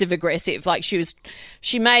passive aggressive.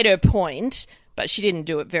 She made her point, but she didn't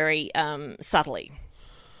do it very subtly.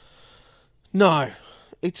 No,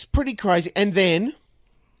 it's pretty crazy. And then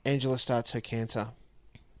Angela starts her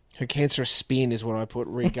cancerous spin is what I put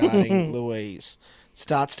regarding Louise.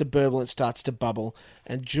 Starts to burble and starts to bubble.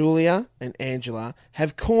 And Julia and Angela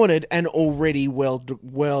have cornered an already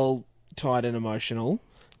well tied and emotional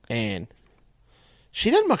Anne. She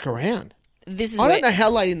doesn't muck around. I don't know how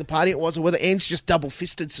late in the party it was or whether Anne's just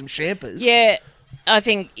double-fisted some champers. Yeah, I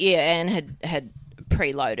think, Anne had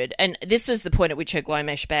preloaded. And this was the point at which her glow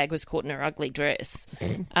mesh bag was caught in her ugly dress.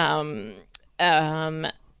 What have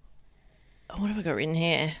I got written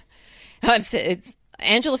here? I've said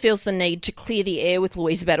Angela feels the need to clear the air with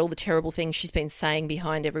Louise about all the terrible things she's been saying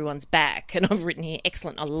behind everyone's back. And I've written here,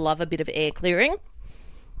 excellent, I love a bit of air clearing.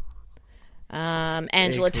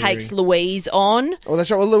 Angela takes Louise on. Oh,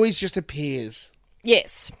 that's right. Well, Louise just appears.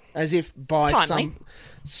 Yes. As if by some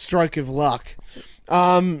stroke of luck.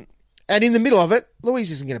 And in the middle of it,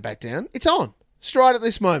 Louise isn't going to back down. It's on. Straight at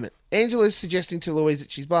this moment. Angela's suggesting to Louise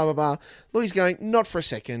that she's blah, blah, blah. Louise going, not for a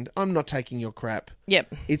second. I'm not taking your crap.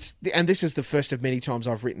 Yep. And this is the first of many times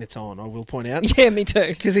I've written it's on, I will point out. Yeah, me too.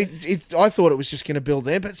 Because I thought it was just going to build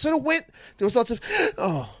there, but it sort of went. There was lots of,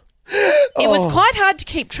 It was quite hard to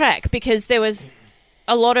keep track because there was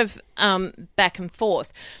a lot of back and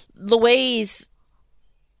forth. Louise,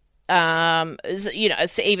 even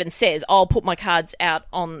says, I'll put my cards out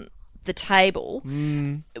on the table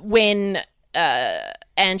when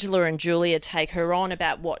Angela and Julia take her on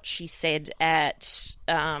about what she said at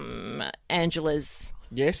Angela's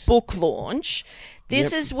book launch.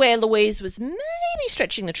 This is where Louise was maybe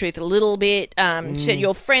stretching the truth a little bit. She said,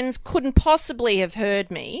 your friends couldn't possibly have heard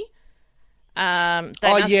me.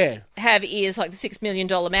 have ears like the $6 Million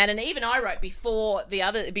Man. And even I wrote before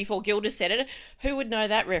Gilda said it, who would know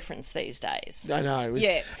that reference these days? I know.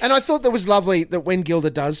 And I thought that was lovely that when Gilda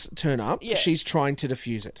does turn up, Yeah. she's trying to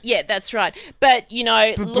diffuse it. Yeah, that's right. But,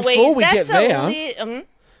 Louise, before we that's get there,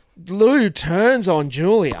 Lou turns on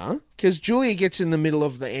Julia because Julia gets in the middle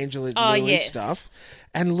of the Angela Louise stuff.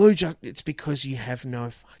 And Lou it's because you have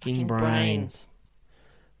no fucking brains.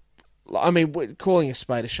 I mean, calling a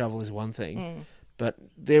spade a shovel is one thing, but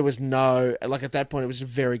there was no... Like, at that point, it was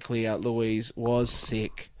very clear Louise was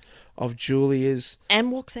sick of Julia's...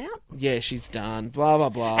 And walks out. Yeah, she's done, blah, blah,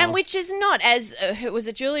 blah. And which is not, as... was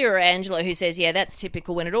it Julia or Angela who says, yeah, that's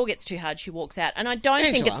typical. When it all gets too hard, she walks out. And I don't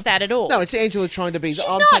think it's that at all. No, it's Angela trying to be...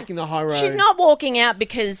 taking the high road. She's not walking out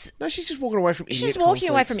because... No, she's just walking away from idiots. She's walking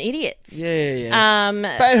away from idiots. Yeah.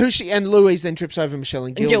 And Louise then trips over Michelle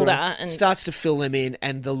and Gilda and starts to fill them in,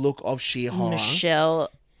 and the look of sheer horror. Michelle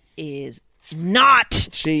is not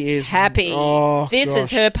She is happy. Oh, this is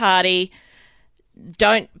gosh. her party.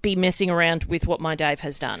 Don't be messing around with what my Dave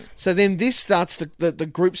has done. So then this starts to... The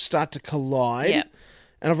groups start to collide. Yeah.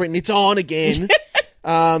 And I've written, it's on again.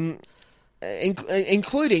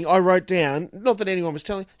 Including, I wrote down, not that anyone was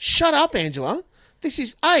telling, shut up, Angela. This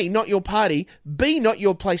is A, not your party, B, not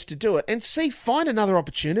your place to do it, and C, find another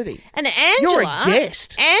opportunity. And Angela... You're a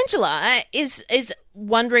guest. Angela is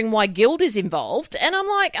wondering why Gilda's involved. And I'm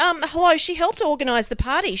like, hello, she helped organise the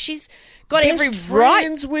party. She's got Best every right...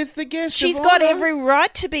 friends with the guest She's of got honour. every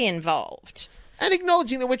right to be involved. And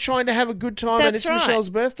acknowledging that we're trying to have a good time and That's it's right.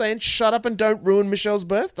 Michelle's birthday, and shut up and don't ruin Michelle's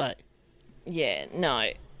birthday. Yeah,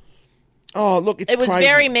 no. Oh, look, it's It was crazy.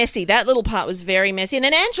 very messy. That little part was very messy. And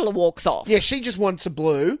then Angela walks off. Yeah, she just wants a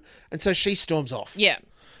blue, and so she storms off. Yeah.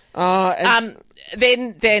 And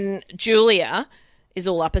Then Julia is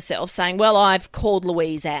all up herself saying, well, I've called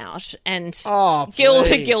Louise out. And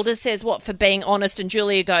please. Gilda says, what, for being honest? And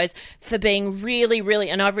Julia goes, for being really, really,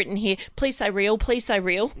 and I've written here, please say real, please say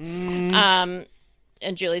real. And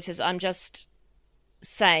Julia says, I'm just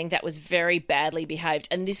saying that was very badly behaved.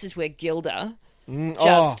 And this is where Gilda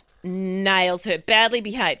just nails her. Badly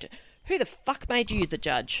behaved. Who the fuck made you the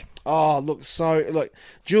judge? Oh, look,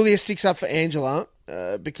 Julia sticks up for Angela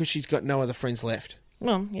because she's got no other friends left.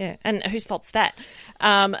 Well, yeah. And whose fault's that?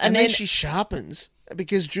 And then she sharpens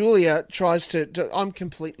because Julia tries to I'm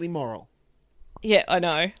completely moral. Yeah, I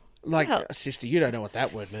know. Like, Well- sister, you don't know what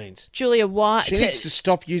that word means. Julia, why? She needs to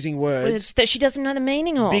stop using words that she doesn't know the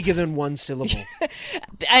meaning of. bigger than one syllable.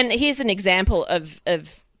 And here's an example of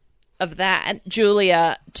that.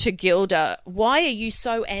 Julia to Gilda, why are you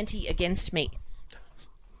so anti-against me?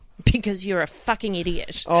 Because you're a fucking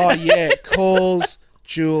idiot. Oh, yeah, calls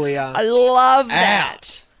Julia. I love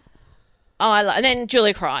that. And then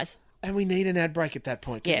Julia cries. And we need an ad break at that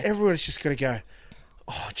point because Yeah. everyone's just got to go,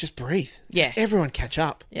 just breathe. Yeah. Just everyone catch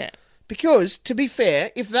up. Yeah. Because, to be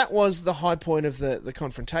fair, if that was the high point of the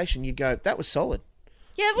confrontation, you'd go, that was solid.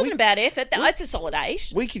 Yeah, it wasn't a bad effort. It's a solid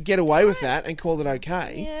 8. We could get away with that and call it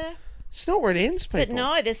okay. Yeah. It's not where it ends, people. But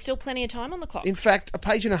no, there's still plenty of time on the clock. In fact, a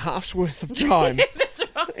page and a half's worth of time. That's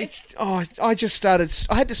right. I just started.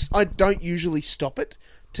 I don't usually stop it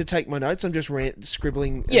to take my notes. I'm just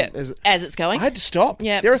scribbling. As it's going. I had to stop.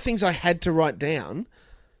 Yeah. There are things I had to write down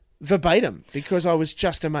verbatim because I was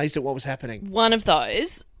just amazed at what was happening. One of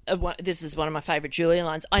those, this is one of my favourite Julia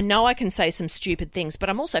lines, I know I can say some stupid things, but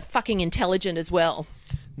I'm also fucking intelligent as well.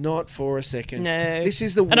 Not for a second. No. This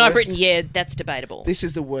is the worst. And I've written, yeah, that's debatable. This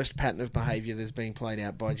is the worst pattern of behaviour that's being played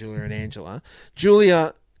out by Julia and Angela.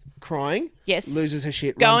 Julia crying. Yes. Loses her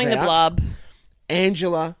shit. Going runs the out. blub.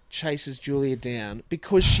 Angela chases Julia down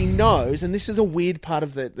because she knows, and this is a weird part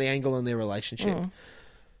of the angle in their relationship.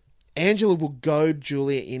 Angela will goad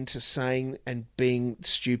Julia into saying and being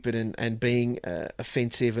stupid and being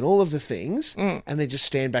offensive and all of the things, and then just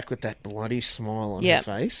stand back with that bloody smile on her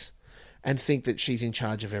face and think that she's in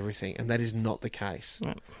charge of everything, and that is not the case.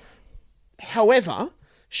 However,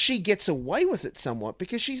 she gets away with it somewhat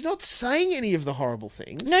because she's not saying any of the horrible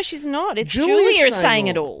things. No, she's not. It's Julia's Julia saying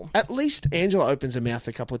it all. At least Angela opens her mouth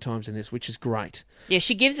a couple of times in this, which is great. Yeah,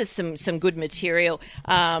 she gives us some good material.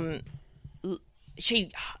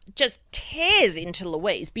 She just tears into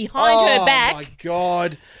Louise behind her back. Oh, my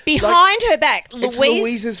God. Behind her back. It's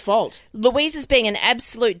Louise's fault. Louise is being an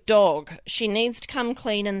absolute dog. She needs to come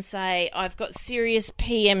clean and say, I've got serious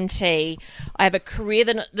PMT. I have a career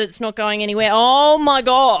that's not going anywhere. Oh, my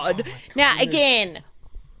God. Now, again,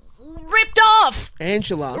 ripped off.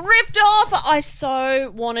 Angela. Ripped off. I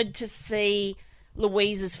so wanted to see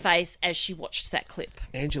Louise's face as she watched that clip.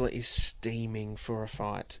 Angela is steaming for a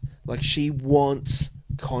fight. Like, she wants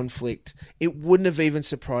conflict. It wouldn't have even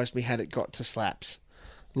surprised me had it got to slaps.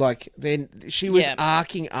 Like, then she was Yeah.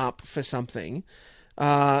 arcing up for something.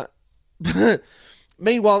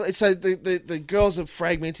 Meanwhile, so the girls are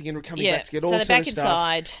fragmenting and coming Yeah. back to get So all they're this back other stuff.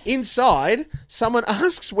 inside. Inside, someone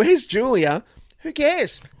asks, "Where's Julia?" Who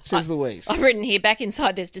cares? Says Louise. I've written here, back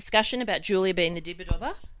inside, there's discussion about Julia being the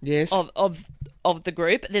dibber-dobber Yes. of the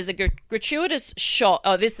group. There's a gratuitous shot.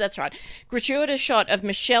 Oh, that's right. Gratuitous shot of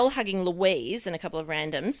Michelle hugging Louise and a couple of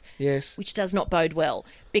randoms. Yes. Which does not bode well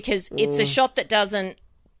because it's a shot that doesn't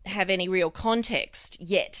have any real context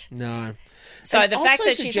yet. No. So It the fact also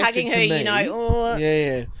that she's suggested hugging to her, me- you know,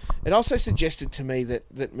 Yeah. It also suggested to me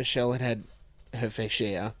that Michelle had her fair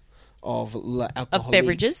share of alcohol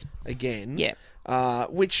beverages. again. Yeah.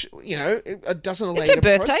 Which, you know, it doesn't allow It's you her to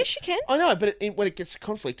birthday, process- she can. I know, but when it gets to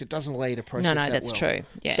conflict, it doesn't allow you to process No, that that's well. true.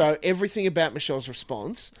 Yeah. So everything about Michelle's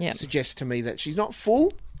response Yeah. suggests to me that she's not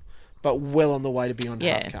full, but well on the way to be on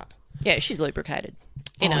Yeah. half cut. Yeah, she's lubricated.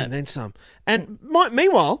 And then some. And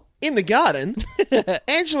meanwhile, in the garden,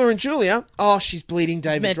 Angela and Julia, she's bleeding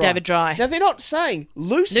David Dry. David Dry. Now, they're not saying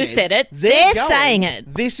Lou said it. They're They're saying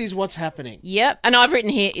it. This is what's happening. Yep. And I've written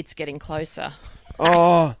here, it's getting closer.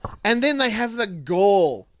 Oh, and then they have the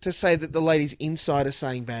gall to say that the ladies inside are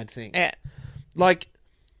saying bad things. Yeah. Like,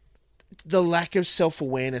 the lack of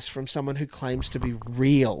self-awareness from someone who claims to be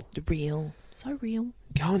real. Real. So real.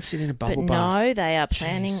 Go and sit in a But bubble bath. no, they are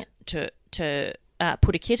planning to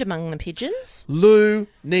put a kit among the pigeons. Lou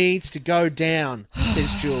needs to go down,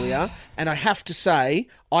 says Julia. And I have to say,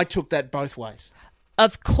 I took that both ways.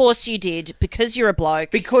 Of course you did, because you're a bloke.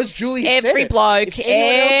 Because Julia said it. Every bloke, If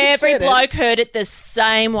anyone else had every said it- bloke heard it the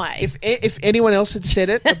same way. If anyone else had said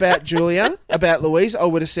it about Julia, about Louise, I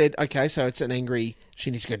would have said, okay, so it's an angry, she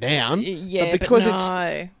needs to go down. Yeah, but because but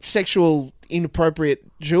no. it's sexual, inappropriate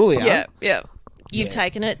Julia, yeah. You've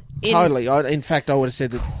taken it. totally. In fact, I would have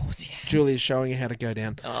said that Julia's showing her how to go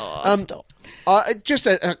down. Stop. Just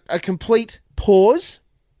a complete pause.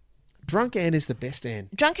 Drunk Anne is the best Anne.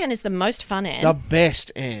 Drunk Anne is the most fun Anne. The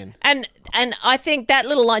best Anne. And I think that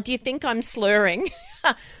little line, do you think I'm slurring?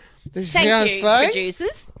 This is Thank how I you, say.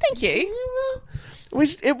 producers. Thank you.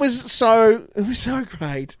 It was so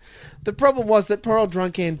great. The problem was that poor old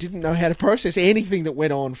Drunk Anne didn't know how to process anything that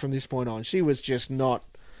went on from this point on. She was just not.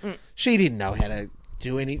 She didn't know how to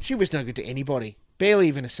do any. She was no good to anybody, barely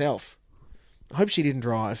even herself. I hope she didn't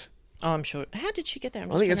drive. Oh, I'm sure. How did she get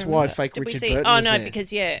there? I think that's why fake Did we Richard see? Burton Oh was no, there.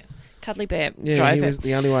 because Cuddly Bear Yeah, drove he it. was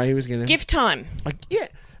the only way he was getting there. Gift time.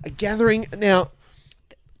 A gathering. Now,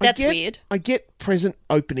 That's weird. I get present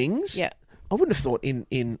openings. Yeah. I wouldn't have thought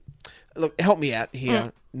in. Look, help me out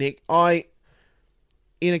here, Nick.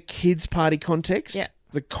 In a kids' party context, Yeah.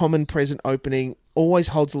 the common present opening always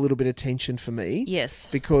holds a little bit of tension for me. Yes.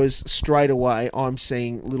 Because straight away I'm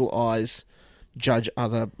seeing little eyes judge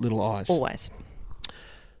other little eyes. Always.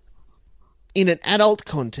 In an adult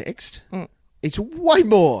context, it's way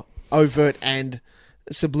more overt and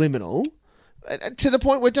subliminal. To the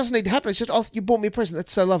point where it doesn't need to happen. It's just, you bought me a present.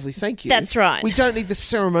 That's so lovely. Thank you. That's right. We don't need the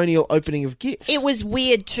ceremonial opening of gifts. It was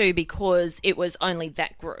weird too because it was only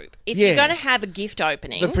that group. If Yeah. you're going to have a gift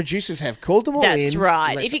opening, The producers have called them all in. that's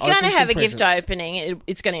right. Let's If you're going to open have a some gift presents. opening,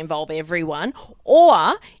 it's going to involve everyone,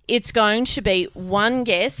 or it's going to be one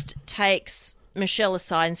guest takes Michelle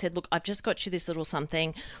aside and said, "Look, I've just got you this little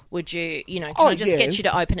something. Would you, can I just get you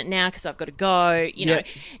to open it now because I've got to go?" You know,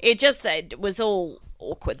 it was all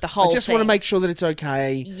awkward. The whole. I just thing. want to make sure that it's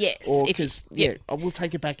okay. Yes, Or if you- because, yeah. I will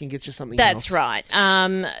take it back and get you something else. That's right.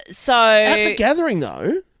 So At the gathering,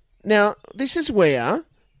 though, now, this is where,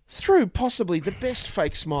 through possibly the best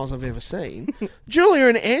fake smiles I've ever seen, Julia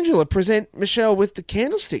and Angela present Michelle with the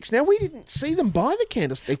candlesticks. Now, we didn't see them buy the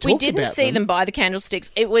candlesticks. we didn't see them buy the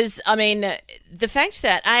candlesticks. It was, the fact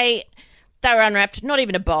that they were unwrapped, not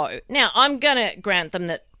even a bow. Now, I'm going to grant them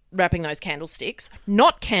that wrapping those candlesticks,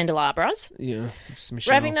 not candelabras. Yeah, it's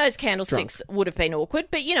Michelle. Wrapping those candlesticks would have been awkward,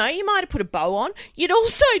 but you might have put a bow on. You'd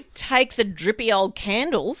also take the drippy old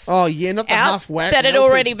candles Oh, yeah, not the out half-whack. that had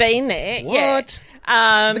melted- already been there. What?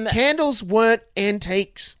 Yeah. The candles weren't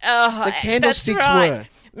antiques. The candlesticks that's right.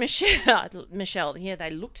 were. Michelle, yeah, they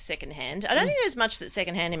looked secondhand. I don't think there's much that's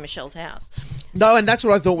secondhand in Michelle's house. No, and that's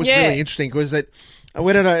what I thought was Yeah. really interesting, was that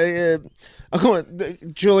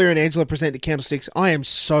Julia and Angela present the candlesticks. I am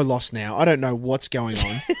so lost now. I don't know what's going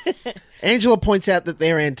on. Angela points out that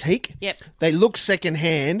they're antique. Yep. They look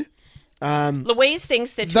secondhand. Louise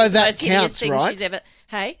thinks that Though the that most hideous counts, thing right? she's ever.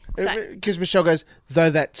 Hey, say. Because Michelle goes, though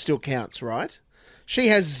that still counts, right? She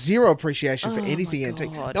has zero appreciation for anything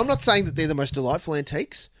antique. God. Now, I'm not saying that they're the most delightful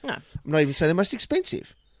antiques. No. I'm not even saying they're most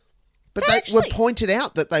expensive. But They're they were actually- pointed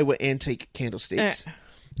out that they were antique candlesticks.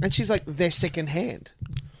 And she's like, they're secondhand.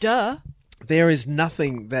 Duh. There is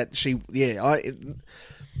nothing that she... Yeah,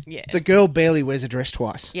 Yeah. The girl barely wears a dress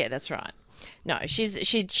twice. Yeah, that's right. No,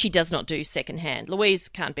 she does not do secondhand. Louise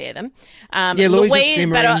can't bear them. Louise is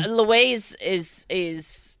simmering. But Louise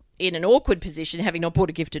is in an awkward position, having not bought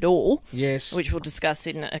a gift at all. Yes. Which we'll discuss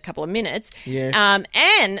in a couple of minutes. Yes.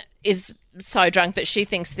 Anne is so drunk that she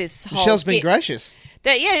thinks this whole... Michelle's been gracious.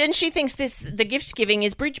 And she thinks the gift giving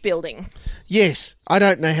is bridge building. Yes, I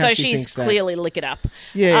don't know how so she she's thinks that. clearly lick it up.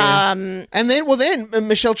 Yeah. And then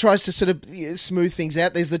Michelle tries to sort of smooth things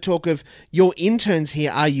out. There's the talk of your interns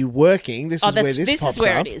here. Are you working? This is where this pops up. This is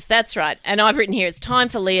where it is. That's right. And I've written here, it's time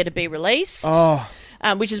for Leah to be released. Oh.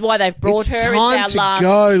 Which is why they've brought her. It's time to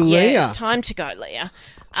go, Leah. Yeah, it's time to go, Leah.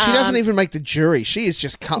 She doesn't even make the jury. She is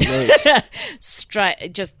just cut loose.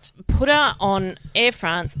 Straight, just put her on Air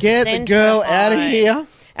France. Get the girl out of here.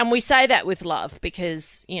 And we say that with love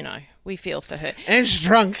because, we feel for her. Anne's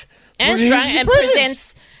drunk. Anne's drunk and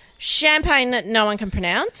presents champagne that no one can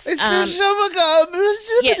pronounce. It's it's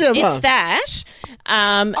that.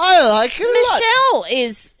 I like it a lot. Michelle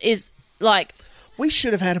is like... We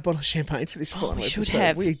should have had a bottle of champagne for this final episode. Should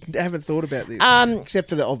have. We haven't thought about this. Except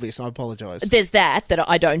for the obvious. I apologise. There's that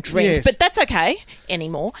I don't drink. Yes. But that's okay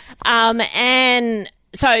anymore. And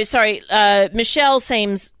so, sorry, Michelle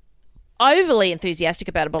seems overly enthusiastic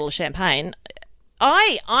about a bottle of champagne.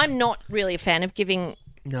 I'm not really a fan of giving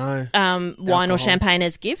wine alcohol. or champagne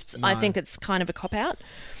as gifts. No. I think it's kind of a cop-out.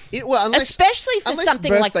 Especially for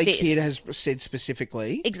something like this. Birthday Kid has said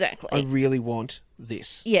specifically, exactly. I really want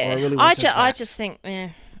this. Yeah, I just think,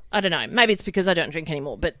 I don't know. Maybe it's because I don't drink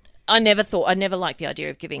anymore, but I never liked the idea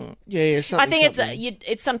of giving. Yeah. I think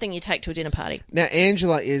it's something you take to a dinner party. Now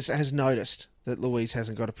Angela has noticed that Louise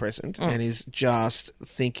hasn't got a present and is just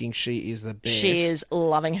thinking she is the best. She is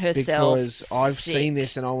loving herself because I've seen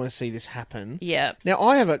this and I want to see this happen. Yeah. Now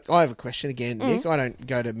I have a question again, Nick. I don't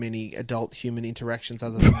go to many adult human interactions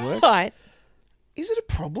other than work. Right. Is it a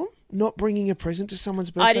problem not bringing a present to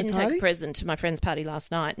someone's birthday party? I didn't take a present to my friend's party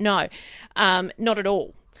last night. No, not at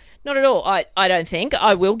all. Not at all. I don't think.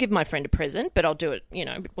 I will give my friend a present, but I'll do it,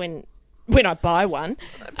 when I buy one.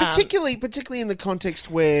 Particularly in the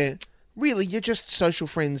context where really you're just social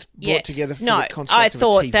friends brought together for the concept of a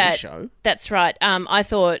TV show. That's right. I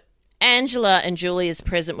thought Angela and Julia's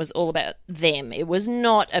present was all about them. It was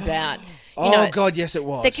not about... God, yes, it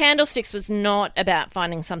was. The candlesticks was not about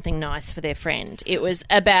finding something nice for their friend. It was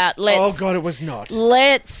about it was not.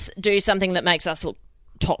 Let's do something that makes us look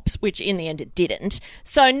tops, which in the end it didn't.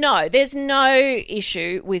 So no, there's no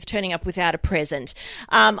issue with turning up without a present.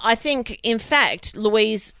 I think, in fact,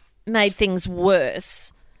 Louise made things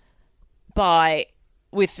worse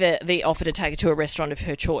with the offer to take her to a restaurant of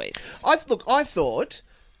her choice. I thought...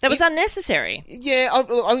 That was unnecessary. Yeah, I'm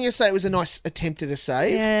going to say it was a nice attempt at a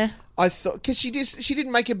save. Yeah. I thought, because she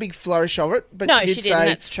didn't make a big flourish of it, but no, she did didn't, say,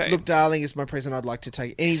 that's true. Look, darling, is my present I'd like to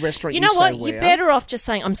take. Any restaurant you know what? Where. You're better off just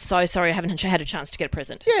saying, I'm so sorry I haven't had a chance to get a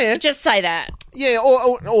present. Yeah. Just say that. Yeah,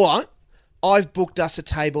 or I've booked us a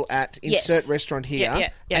table at insert restaurant here, yeah.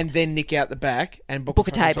 and then nick out the back and book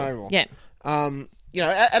a table. Yeah.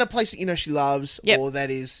 At a place that she loves, or that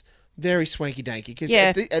is very swanky danky. Because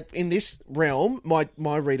in this realm,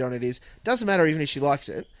 my read on it is, doesn't matter even if she likes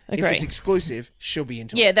it. Agree. If it's exclusive, she'll be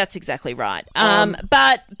into it. Yeah, that's exactly right.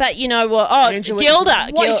 But you know what? Oh, Angela Gilda,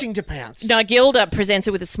 is waiting to pounce. No, Gilda presents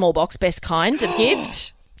her with a small box, best kind of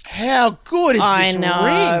gift. How good is this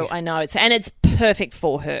ring? I know. It's perfect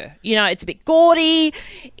for her. It's a bit gaudy.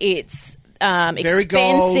 It's very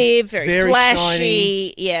expensive, gold, very flashy.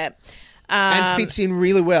 Shiny. Yeah. And fits in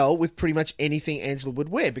really well with pretty much anything Angela would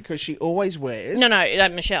wear, because she always wears...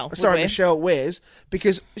 Michelle. Michelle wears,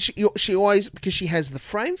 because she always, because she has the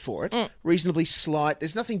frame for it, reasonably slight.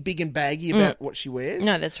 There's nothing big and baggy about what she wears.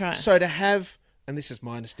 No, that's right. So to have, and this is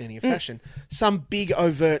my understanding of fashion, some big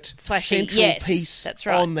overt flashy central piece that's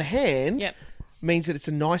right. on the hand... means that it's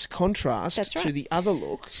a nice contrast to the other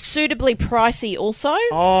look. Suitably pricey also.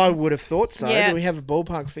 I would have thought so. Yeah. Do we have a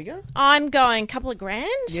ballpark figure? I'm going a couple of grand.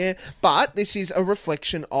 Yeah, but this is a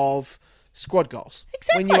reflection of squad goals.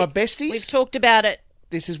 Exactly. When you are besties... We've talked about it.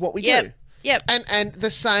 This is what we do. Yep. And the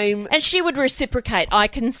same... And she would reciprocate. I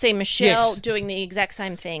can see Michelle doing the exact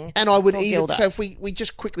same thing. And I would even... Gilda. So if we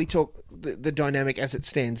just quickly talk the dynamic as it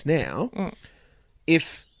stands now,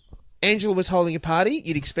 if Angela was holding a party,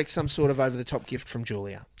 you'd expect some sort of over-the-top gift from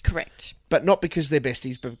Julia. Correct. But not because they're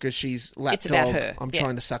besties, but because she's lapdog. It's about her. I'm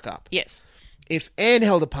trying to suck up. Yes. If Anne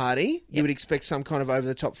held a party, you would expect some kind of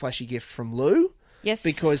over-the-top flashy gift from Lou. Yes.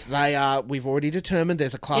 Because we've already determined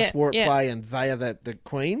there's a class war at play and they are the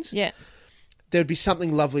queens. Yeah. There'd be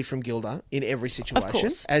something lovely from Gilda in every situation, Of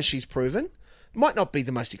course. as she's proven. Might not be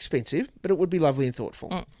the most expensive, but it would be lovely and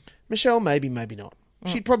thoughtful. Michelle, maybe not.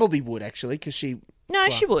 She probably would, actually, because she No,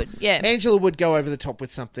 she would. Yeah. Angela would go over the top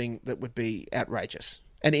with something that would be outrageous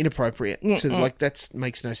and inappropriate. That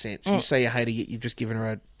makes no sense. You say you hate her, yet you've just given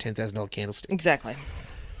her a $10,000 candlestick. Exactly.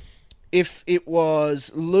 If it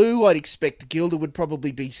was Lou, I'd expect Gilda would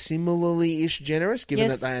probably be similarly-ish generous, given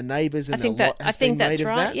that they are neighbours and a lot has been made of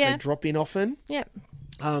that. Yeah. They drop in often. Yeah.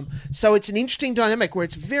 So it's an interesting dynamic where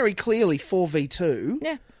it's very clearly 4v2.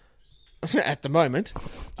 Yeah. At the moment.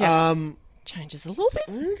 Yeah. Changes a little bit.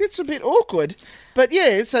 It gets a bit awkward. But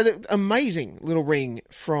yeah, so the amazing little ring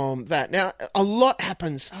from that. Now, a lot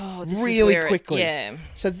happens really quickly.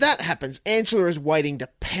 So that happens. Angela is waiting to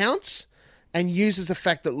pounce and uses the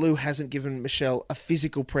fact that Lou hasn't given Michelle a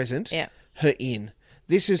physical present, her in.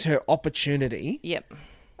 This is her opportunity. Yep.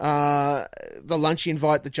 The lunch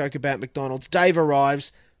invite, the joke about McDonald's. Dave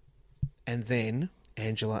arrives, and then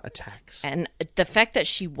Angela attacks. And the fact that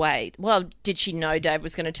she did she know Dave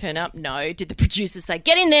was going to turn up? No. Did the producers say,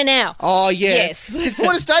 get in there now? Oh, yeah. Yes. Because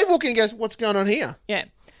what does Dave walk in and goes, what's going on here? Yeah.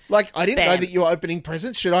 Like, I didn't know that you were opening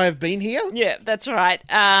presents. Should I have been here? Yeah, that's right.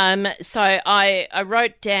 So I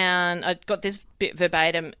wrote down, I got this bit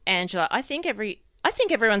verbatim, Angela, I think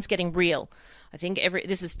everyone's getting real.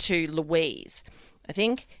 This is to Louise. I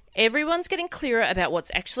think everyone's getting clearer about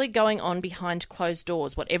what's actually going on behind closed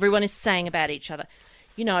doors, what everyone is saying about each other.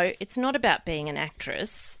 You know, it's not about being an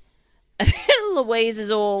actress. And Louise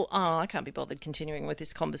is all, I can't be bothered continuing with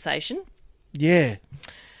this conversation. Yeah.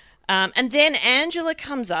 And then Angela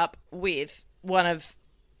comes up with one of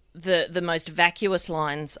the most vacuous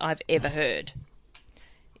lines I've ever heard.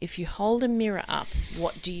 If you hold a mirror up,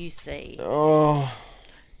 what do you see? Oh.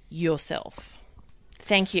 Yourself.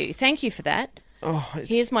 Thank you. Thank you for that. Oh,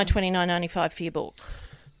 Here's my $29.95 for your book.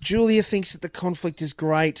 Julia thinks that the conflict is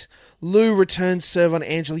great. Lou returns serve on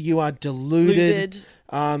Angela. You are deluded.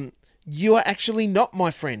 You are actually not my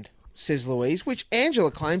friend, says Louise, which Angela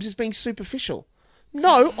claims is being superficial.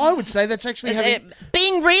 No, I would say that's actually having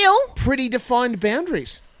being real. Pretty defined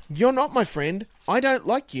boundaries. You're not my friend. I don't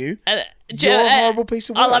like you. You're a horrible piece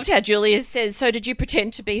of work. I loved how Julia says, so did you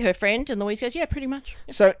pretend to be her friend? And Louise goes, yeah, pretty much.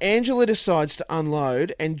 Yep. So Angela decides to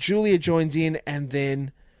unload and Julia joins in and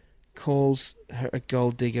then calls her a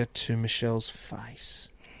gold digger to Michelle's face.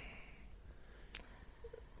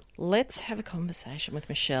 Let's have a conversation with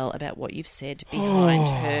Michelle about what you've said behind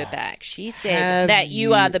her back. She said that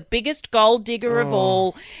you are the biggest gold digger of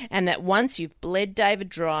all and that once you've bled David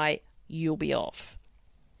dry, you'll be off.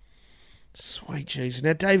 Sweet Jesus.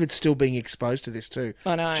 Now, David's still being exposed to this too.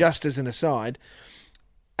 I know. Just as an aside.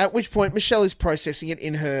 At which point, Michelle is processing it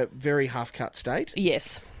in her very half-cut state.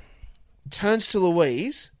 Yes. Turns to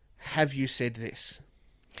Louise. Have you said this?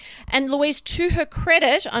 And Louise, to her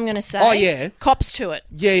credit, I'm going to say, cops to it.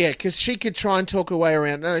 Yeah, because she could try and talk her way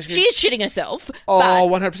around. No, she is shitting herself.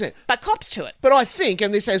 100%. But cops to it. But I think,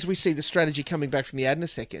 and this as we see the strategy coming back from the ad in a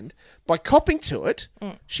second, by copping to it,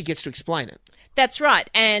 she gets to explain it. That's right.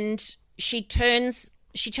 And she changes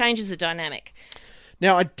the dynamic.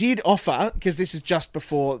 Now, I did offer, because this is just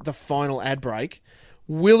before the final ad break,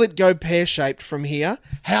 will it go pear-shaped from here?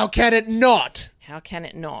 How can it not? How can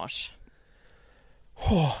it not?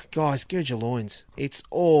 Oh, guys, gird your loins. It's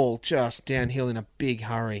all just downhill in a big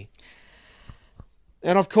hurry.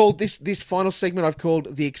 And I've called this final segment, I've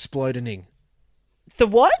called the explodening. The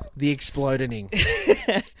what? The explodening.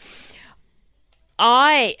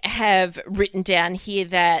 I have written down here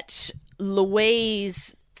that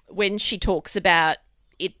Louise, when she talks about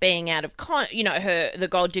it being out of the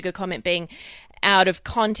gold digger comment being out of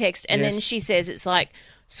context, and then she says it's like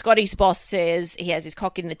Scotty's boss says he has his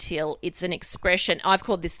cock in the till. It's an expression. I've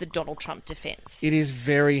called this the Donald Trump defense. It is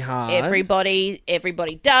very hard. Everybody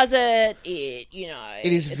does it. It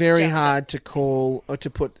is very hard to call or to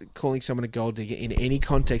put calling someone a gold digger in any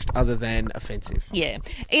context other than offensive. Yeah,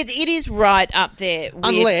 it is right up there.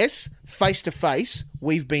 Unless face to face,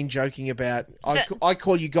 we've been joking about. I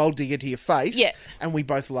call you gold digger to your face, and we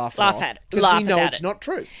both laugh at it because we know it's not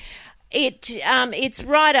true. It's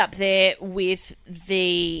right up there with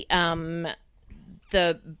the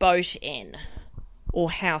boat N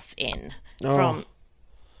or house N from.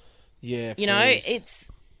 Yeah,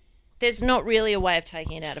 there's not really a way of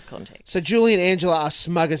taking it out of context. So Julie and Angela are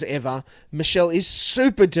smug as ever. Michelle is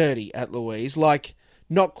super dirty at Louise, like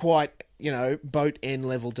not quite boat N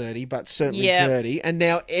level dirty, but certainly dirty. And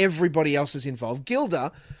now everybody else is involved.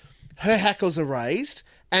 Gilda, her hackles are raised.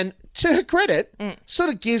 And to her credit, sort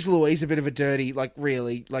of gives Louise a bit of a dirty,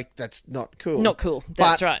 that's not cool. Not cool.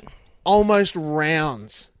 That's right. Almost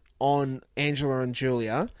rounds on Angela and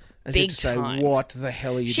Julia as if to say, what the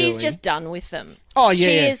hell are you doing? She's just done with them. Oh, yeah.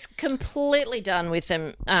 She is completely done with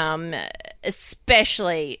them,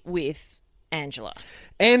 especially with Angela.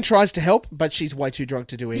 Anne tries to help, but she's way too drunk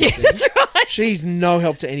to do anything. Yeah, that's right. She's no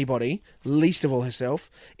help to anybody, least of all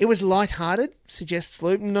herself. It was lighthearted, suggests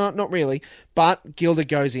Lou. No, not really. But Gilda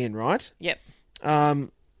goes in, right? Yep.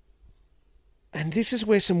 And this is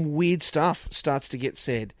where some weird stuff starts to get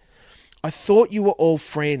said. I thought you were all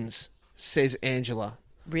friends, says Angela.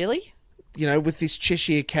 Really? You know, with this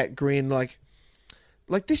Cheshire Cat grin, like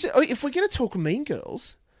this. If we're going to talk Mean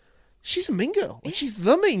Girls, she's a mean girl. Like, she's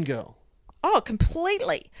the mean girl. Oh,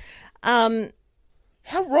 completely.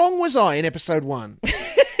 How wrong was I in episode 1?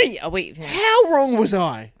 How wrong was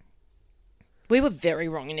I? We were very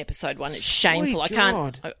wrong in episode 1. It's shameful.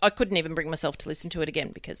 God. I couldn't even bring myself to listen to it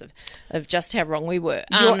again because of just how wrong we were.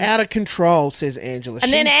 You're out of control, says Angela. And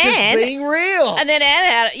she's then just Anne, being real. And then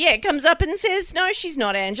Anne comes up and says, no, she's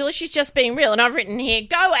not Angela. She's just being real. And I've written here,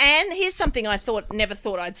 go Anne. Here's something I never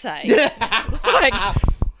thought I'd say. Like,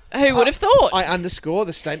 who would have thought? I underscore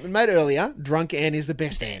the statement made earlier. Drunk Anne is the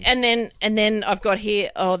best Anne. And then I've got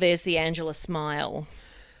here, there's the Angela smile.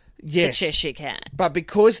 Yes. The Cheshire Cat. But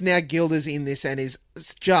because now Gilda's in this and is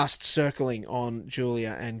just circling on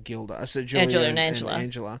Julia and Gilda. So Julia and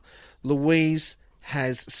Angela. Louise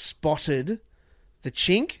has spotted the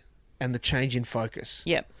chink and the change in focus.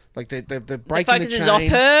 Yep. Like the break in the focus chain. is off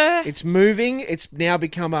her. It's moving. It's now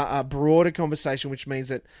become a broader conversation, which means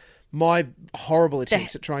that my horrible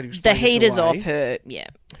attempts at trying to explain the heat this is away, off her, yeah.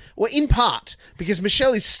 Well, in part, because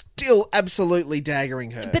Michelle is still absolutely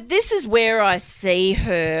daggering her. But this is where I see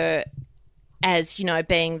her as,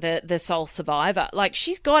 being the sole survivor. Like,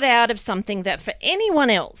 she's got out of something that for anyone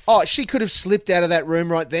else... Oh, she could have slipped out of that room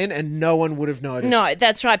right then and no one would have noticed. No,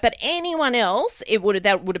 that's right. But anyone else, that would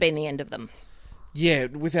have been the end of them. Yeah,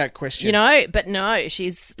 without question. But no,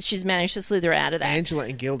 she's managed to slither out of that. Angela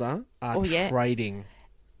and Gilda are trading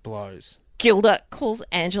blows. Gilda calls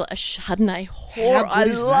Angela a Chardonnay whore. How good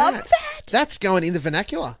is love that? that. That's going in the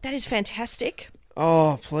vernacular. That is fantastic.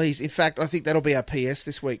 Oh, please. In fact, I think that'll be our PS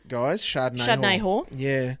this week, guys. Chardonnay whore.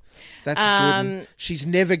 Yeah. That's a good one. She's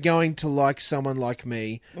never going to like someone like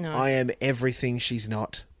me. No. I am everything she's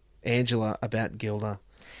not. Angela about Gilda.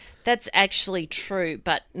 That's actually true,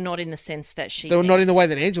 but not in the sense that she... Not in the way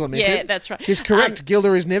that Angela meant it. Yeah, that's right. Because correct,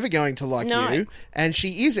 Gilda is never going to like No. you, and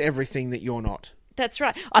she is everything that you're not. That's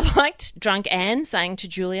right. I liked Drunk Anne saying to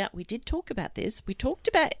Julia, we did talk about this. We talked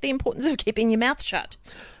about the importance of keeping your mouth shut.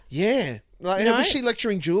 Yeah. Like, was she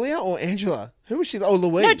lecturing Julia or Angela? Who was she? Oh,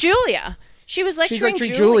 Louise. No, Julia. She was lecturing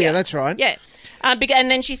Julia, that's right. Yeah.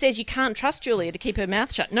 And then she says you can't trust Julia to keep her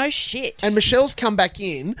mouth shut. No shit. And Michelle's come back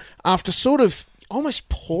in after sort of almost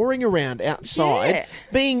pouring around outside,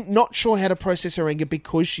 being not sure how to process her anger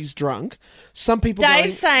because she's drunk. Some people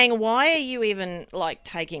Dave's saying, why are you even,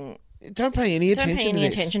 taking... Don't pay any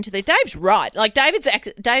attention to this. Dave's right. Like,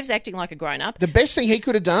 Dave's acting like a grown-up. The best thing he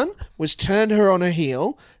could have done was turned her on her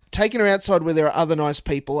heel, taken her outside where there are other nice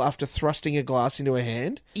people after thrusting a glass into her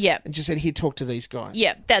hand. Yeah. And just said, here, talk to these guys.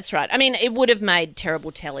 Yeah, that's right. I mean, it would have made terrible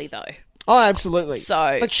telly, though. Oh, absolutely.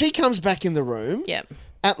 So... But she comes back in the room. Yeah.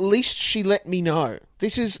 At least she let me know.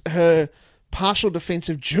 This is her partial defence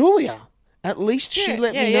of Julia. At least she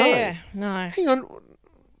let me know. Yeah. No. Hang on.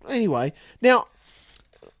 Anyway, now...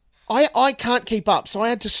 I can't keep up, so I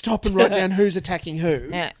had to stop and write down who's attacking who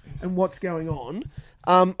and what's going on.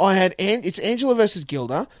 I had it's Angela versus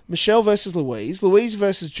Gilda, Michelle versus Louise, Louise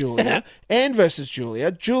versus Julia, Anne versus Julia,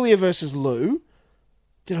 Julia versus Lou.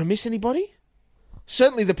 Did I miss anybody?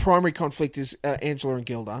 Certainly the primary conflict is Angela and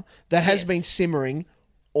Gilda. That has been simmering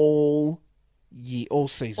all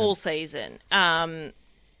season. All season.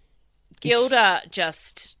 Gilda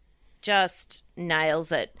just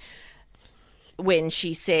nails it when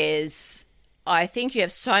she says, I think you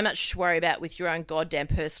have so much to worry about with your own goddamn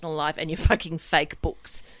personal life and your fucking fake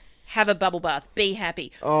books. Have a bubble bath. Be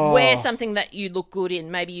happy. Wear something that you look good in.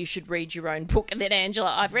 Maybe you should read your own book. And then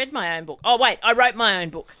Angela, I've read my own book. Oh, wait, I wrote my own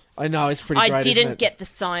book. I know, it's pretty great, I isn't didn't it? get the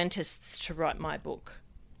scientists to write my book.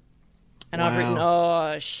 And Wow. I've written,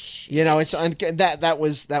 oh, shit. You know, that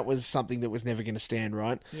was something that was never going to stand,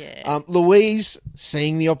 right? Yeah. Louise,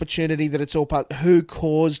 seeing the opportunity that it's all part, who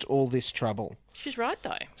caused all this trouble? She's right,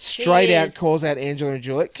 though. Straight out calls out Angela and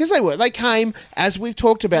Juliet, because they came, as we've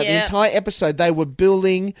talked about, the entire episode, they were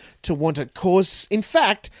building to want to cause, in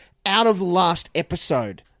fact, out of last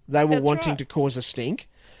episode, they were wanting to cause a stink.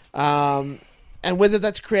 And whether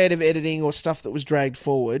that's creative editing or stuff that was dragged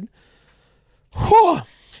forward,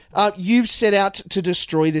 you've set out to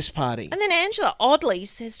destroy this party. And then Angela oddly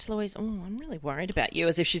says to Louise, oh, I'm really worried about you,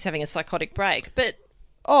 as if she's having a psychotic break. But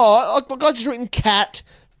I just written cat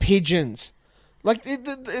pigeons. Like,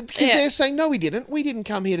 because they're saying, no, we didn't. We didn't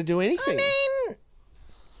come here to do anything. I mean,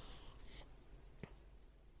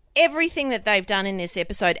 everything that they've done in this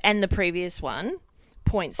episode and the previous one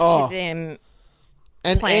points to them.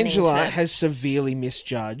 And planning Angela to- has severely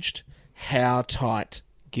misjudged how tight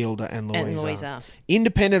Gilda and Louise are. are.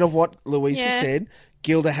 Independent of what Louisa Yeah. said,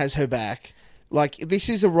 Gilda has her back. Like, this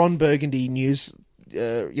is a Ron Burgundy news,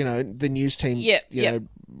 the news team,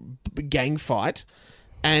 gang fight.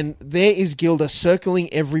 And there is Gilda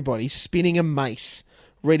circling everybody, spinning a mace,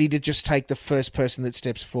 ready to just take the first person that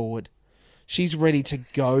steps forward. She's ready to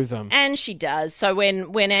go them. And she does. So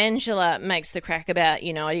when Angela makes the crack about,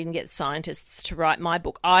 I didn't get scientists to write my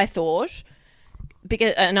book, I thought,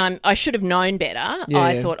 I should have known better. Yeah,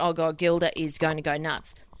 I yeah. thought, oh God, Gilda is going to go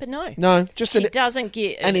nuts. But no. No, just She doesn't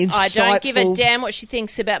give. I don't give a damn what she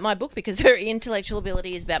thinks about my book because her intellectual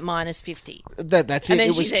ability is about minus 50. That's it. And then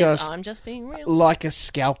It she was says, just I'm just being real. like a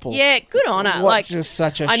scalpel. Yeah, good on her. What just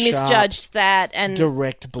such a I misjudged that. And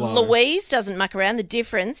direct blow. Louise doesn't muck around. The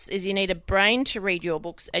difference is you need a brain to read your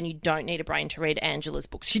books and you don't need a brain to read Angela's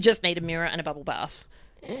books. You just need a mirror and a bubble bath.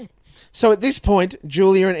 So at this point,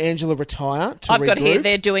 Julia and Angela retire to I've got regroup. here,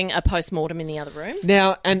 they're doing a post-mortem in the other room.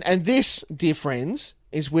 Now, and this, dear friends,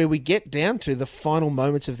 is where we get down to the final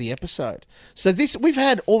moments of the episode. So we've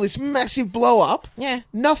had all this massive blow up. Yeah.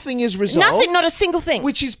 Nothing is resolved. Nothing, not a single thing.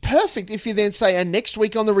 Which is perfect if you then say, and next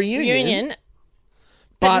week on the reunion.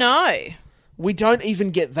 But no. We don't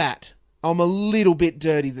even get that. I'm a little bit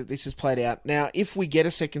dirty that this has played out. Now, if we get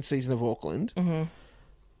a second season of Auckland... Mm-hmm.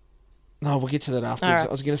 No, we'll get to that afterwards. Right.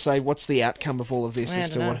 I was going to say, what's the outcome of all of this I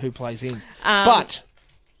as to don't know. who plays in? But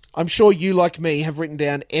I'm sure you, like me, have written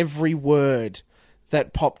down every word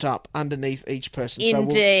that popped up underneath each person.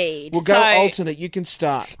 Indeed. So we'll go So- alternate. You can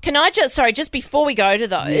start. Can I just before we go to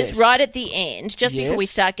those, Yes. right at the end, just Yes. before we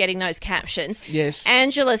start getting those captions, Yes.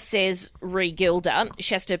 Angela says, Gilda,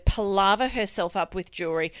 she has to palaver herself up with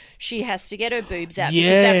jewellery. She has to get her boobs out because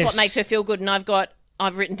that's what Yes. makes her feel good. And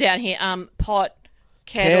I've written down here, pot,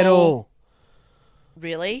 Kettle.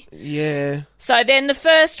 Really? Yeah. So then the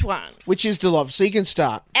first one, Which is delightful. So you can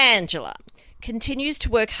start. Angela continues to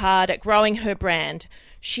work hard at growing her brand.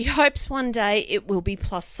 She hopes one day it will be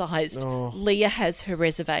plus sized. Leah has her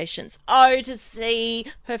reservations. Oh, to see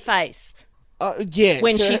her face. Yeah.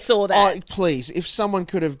 When she saw that. Oh, please, if someone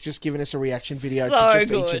could have just given us a reaction video So to just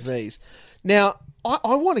good. each of these. Now,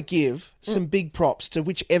 I want to give some big props to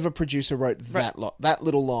whichever producer wrote that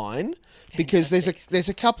little line. Because there's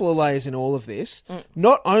a couple of layers in all of this.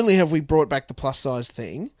 Not only have we brought back the plus size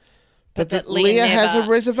thing, but that Leah has her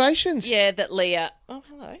reservations. Yeah, that Leah... Oh,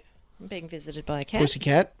 hello. I'm being visited by a cat.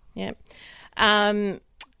 Pussycat Yeah.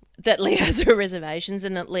 That Leah has her reservations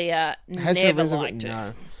and that Leah has never her liked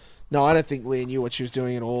it. No, I don't think Leah knew what she was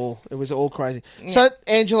doing at all. It was all crazy. So,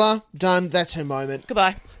 Angela, done. That's her moment.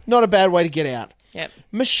 Goodbye. Not a bad way to get out. Yep.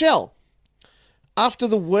 Michelle, after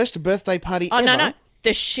the worst birthday party ever... No. The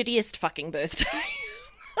shittiest fucking birthday.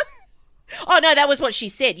 Oh, no, that was what she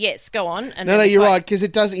said. Yes, go on. And No, then you're quote, right, because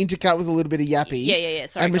it does intercut with a little bit of yappy. Yeah.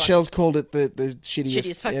 Sorry, And go on. Michelle's called it the shittiest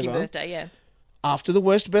Shittiest fucking ever. birthday, yeah. After the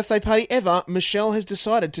worst birthday party ever, Michelle has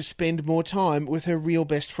decided to spend more time with her real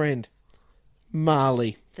best friend,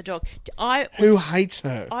 Marley, The dog. who hates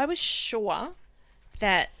her. I was sure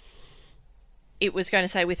that it was going to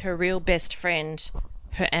say with her real best friend,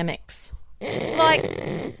 her Amex.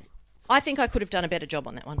 Like, I think I could have done a better job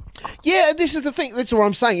on that one. Yeah, this is the thing. That's what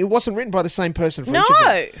I'm saying. It wasn't written by the same person for No. each of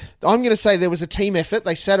them. I'm going to say there was a team effort.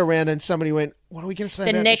 They sat around and somebody went, what are we going to say The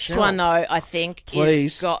about next Michelle? one, though, I think,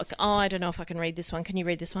 Please. I don't know if I can read this one. Can you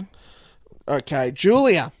read this one? Okay,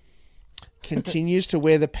 Julia continues to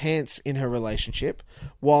wear the pants in her relationship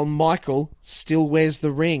while Michael still wears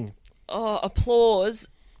the ring. Oh, applause.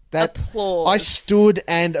 Applause. I stood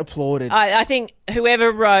and applauded. I think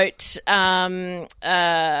whoever wrote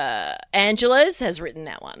Angela's has written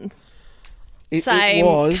that one. It Same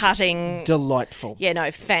was cutting. delightful. Yeah,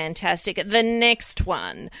 no, fantastic. The next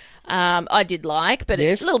one I did like, but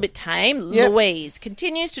Yes. it's a little bit tame. Yep. Louise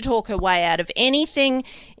continues to talk her way out of anything,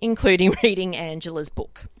 including reading Angela's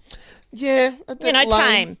book. Yeah,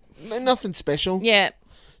 tame. Nothing special. Yeah,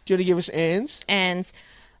 Do you want to give us Anne's? Anne's.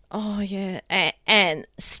 Oh, yeah. Anne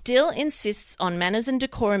still insists on manners and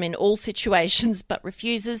decorum in all situations, but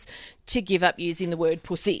refuses to give up using the word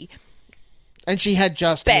pussy. And she had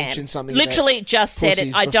just Bam. mentioned something Literally about just said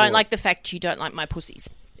it. pussies I don't before. like the fact you don't like my pussies,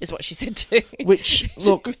 is what she said too. Which,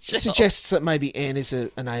 look, Michelle. suggests that maybe Anne is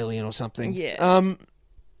an alien or something. Yeah.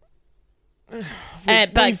 We've But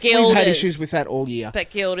had Gilda's. issues with that all year. But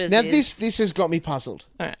Gilda's Now, is... this has got me puzzled,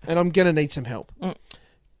 All right. and I'm going to need some help.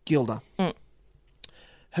 Gilda.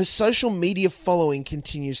 Her social media following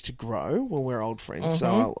continues to grow. Well, we're old friends, so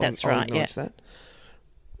I'll That's I'll right, acknowledge that.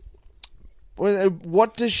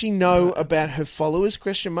 What does she know about her followers? ?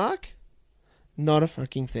 Not a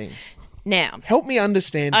fucking thing. Now, Help me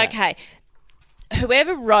understand that. okay,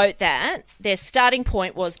 whoever wrote that, their starting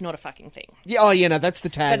point was not a fucking thing. Yeah, oh, yeah, no, that's the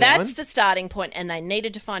tagline. So that's the starting point, and they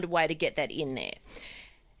needed to find a way to get that in there.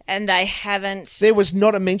 And they haven't. There was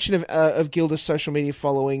not a mention of Gilda's social media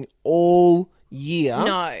following all year.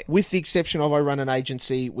 No. With the exception of I run an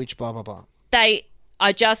agency, which blah, blah, blah.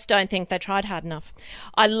 I just don't think they tried hard enough.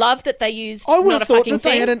 I love that they used I would not have a thought fucking that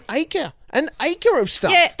they thing. had an acre of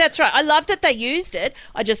stuff. Yeah, that's right. I love that they used it.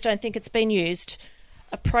 I just don't think it's been used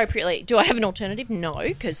appropriately. Do I have an alternative? No,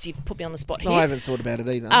 because you've put me on the spot here. No, I haven't thought about it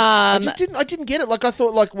either. I didn't get it. Like, I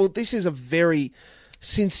thought, like, well, this is a very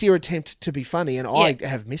sincere attempt to be funny, and I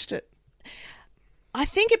have missed it. I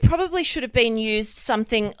think it probably should have been used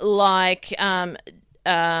something like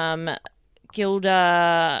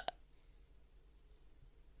Gilda.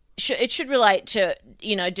 It should relate to,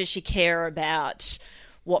 does she care about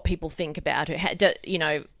what people think about her? I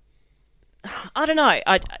don't know.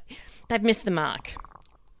 They've missed the mark.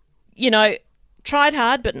 Tried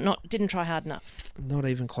hard, but didn't try hard enough. Not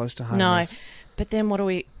even close to hard No, enough. but then what do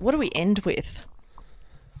we end with?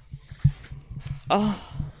 Oh,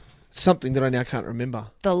 Something that I now can't remember.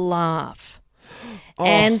 the laugh.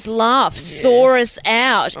 Anne's laugh saw us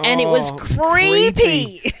out, and it was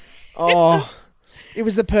creepy. It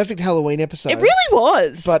was the perfect Halloween episode. It really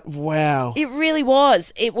was. But wow. It really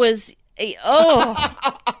was. It was. And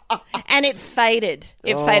it faded.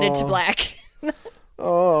 It faded to black.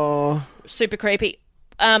 Super creepy.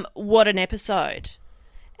 What an episode.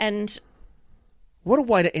 And what a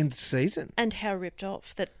way to end the season. And how ripped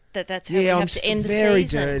off that's how we have to end the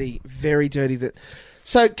season. Very dirty.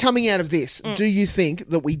 So coming out of this, do you think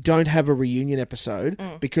that we don't have a reunion episode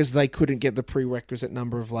because they couldn't get the prerequisite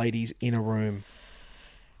number of ladies in a room?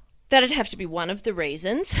 That'd have to be one of the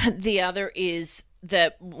reasons. The other is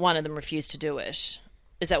that one of them refused to do it.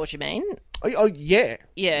 Is that what you mean? Oh yeah.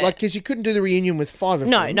 Yeah. Like, because you couldn't do the reunion with 5 of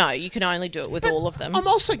them. No, you can only do it with all of them. I'm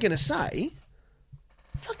also going to say,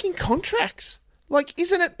 fucking contracts. Like,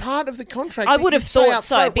 isn't it part of the contract? I that would have you'd say thought up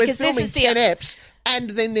so, front, because we're this filming is the 10 eps, and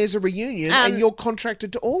then there's a reunion, and you're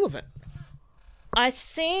contracted to all of it. I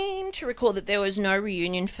seem to recall that there was no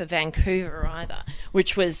reunion for Vancouver either,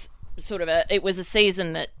 which was sort of it was a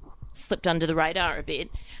season that slipped under the radar a bit.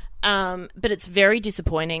 But it's very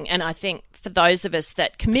disappointing, and I think for those of us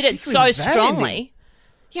that committed so strongly,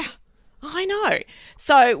 I know.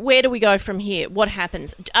 So where do we go from here? What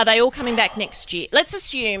happens? Are they all coming back next year? Let's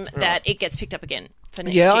assume that it gets picked up again for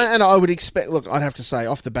next year. Yeah, and I would expect. Look, I'd have to say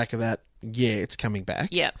off the back of that, it's coming back.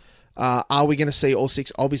 Yeah. Are we going to see all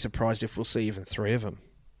 6? I'll be surprised if we'll see even 3 of them.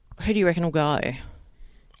 Who do you reckon will go? I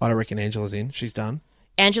don't reckon Angela's in. She's done.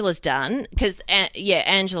 Angela's done because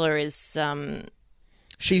Angela is.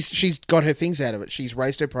 She's got her things out of it. She's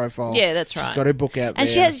raised her profile. Yeah, that's right. She's got her book out and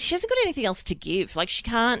there. she hasn't got anything else to give. Like, she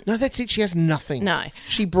can't. No, that's it. She has nothing. No.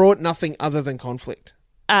 She brought nothing other than conflict.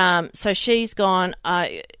 So she's gone.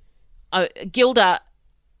 Gilda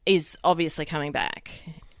is obviously coming back.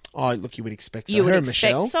 Oh, look, you would expect so. You would her and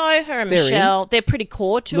expect Michelle. so. Her and Michelle. They're pretty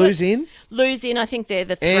core to Lose it. in. Lose in. I think they're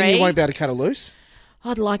the 3. And you won't be able to cut her loose.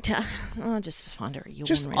 I'd like to. Just find her a yawn,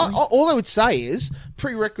 really. All I would say is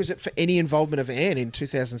prerequisite for any involvement of Anne in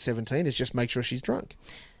 2017 is just make sure she's drunk.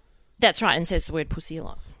 That's right, and says the word pussy a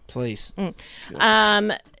lot. Please.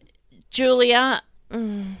 Julia,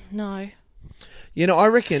 no. I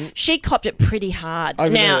reckon She copped it pretty hard.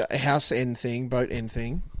 over Now, the house end thing, boat end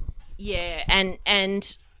thing. yeah,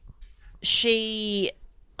 and she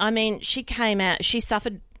came out. She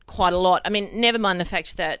suffered quite a lot. I mean, never mind the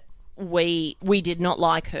fact that we did not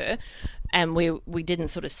like her, and we didn't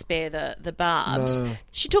sort of spare the barbs. No.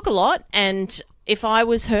 She took a lot, and if I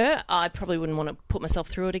was her, I probably wouldn't want to put myself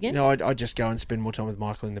through it again. No, I'd just go and spend more time with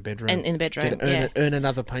Michael in the bedroom. And in the bedroom, earn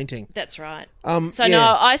another painting. That's right.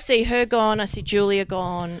 No, I see her gone. I see Julia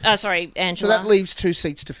gone. Sorry, Angela. So that leaves 2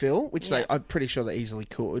 seats to fill, which I'm pretty sure they easily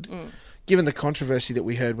could. Given the controversy that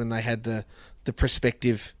we heard when they had the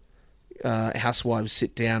prospective housewives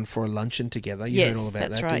sit down for a luncheon together. You heard all about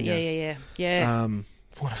that's that, right. didn't you? Yeah.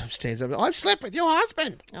 One of them stands up. I've slept with your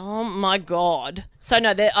husband. Oh my God. So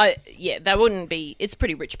no, they wouldn't be. It's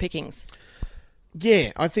pretty rich pickings.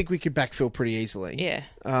 Yeah, I think we could backfill pretty easily. Yeah.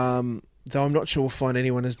 Though I'm not sure we'll find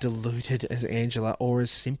anyone as deluded as Angela or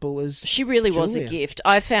as simple as She really was a Julia. gift.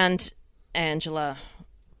 I found Angela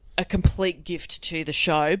a complete gift to the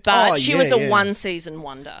show, but she was a one-season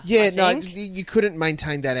wonder. Yeah, I no, think. you couldn't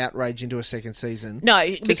maintain that outrage into a second season. No,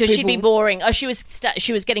 because she'd be people- boring. Oh, she was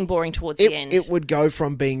getting boring towards the end. It would go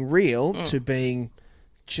from being real to being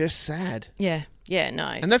just sad. Yeah. Yeah, no.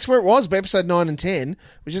 And that's where it was by episode 9 and 10,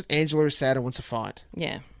 was just Angela is sad and wants a fight.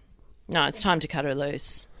 Yeah. No, it's time to cut her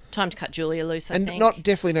loose. Time to cut Julia loose, I And think.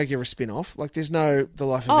 definitely not give her a spin-off. Like, there's no The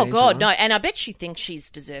Life of Oh, Angela. God, no. And I bet she thinks she's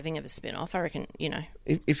deserving of a spin-off. I reckon,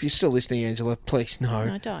 If you're still listening, Angela, please no.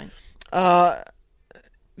 No, don't.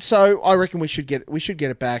 So I reckon we should get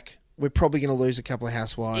it back. We're probably going to lose a couple of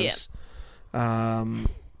housewives.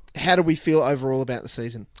 How do we feel overall about the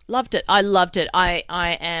season? Loved it. I loved it. I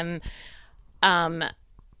am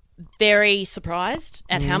very surprised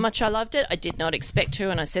at how much I loved it. I did not expect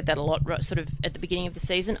to, and I said that a lot sort of at the beginning of the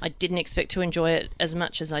season. I didn't expect to enjoy it as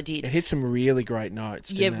much as I did. It hit some really great notes,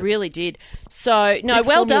 didn't it? Really did. So, no,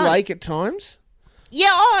 well done. Formulaic at times.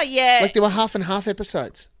 Yeah, yeah. Like there were half and half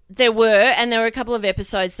episodes. There were, and there were a couple of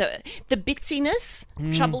episodes that the bitsiness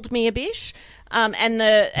troubled me a bit, and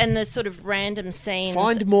the sort of random scenes.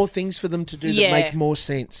 Find more things for them to do that make more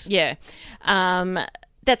sense. Yeah,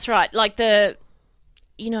 that's right. Like the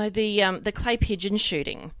clay pigeon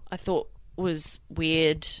shooting, I thought was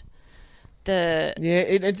weird.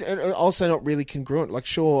 It also not really congruent. Like,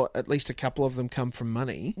 sure, at least a couple of them come from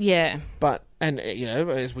money. Yeah, but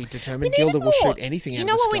as we determined, Gilda will shoot anything out of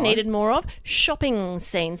the sky. You know what we needed more of? Shopping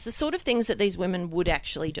scenes, the sort of things that these women would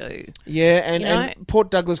actually do. Yeah, and Port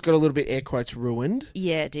Douglas got a little bit, air quotes, ruined.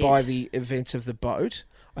 Yeah, it did. By the events of the boat.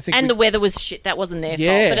 I think the weather was shit. That wasn't their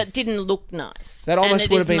fault, but it didn't look nice. That almost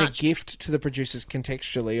would have been a gift to the producers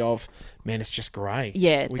contextually of, man, it's just grey.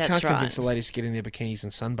 Yeah, we that's can't right. convince the ladies to get in their bikinis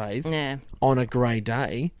and sunbathe on a grey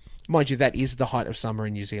day. Mind you, that is the height of summer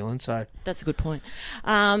in New Zealand, so... That's a good point.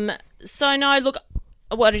 So, no, look,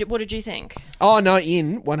 what did you think? Oh, no,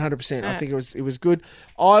 100%. I think it was good.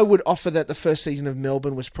 I would offer that the first season of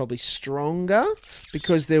Melbourne was probably stronger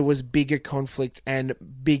because there was bigger conflict and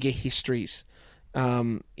bigger histories.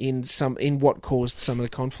 In what caused some of the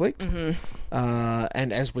conflict,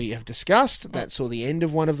 and as we have discussed, that saw the end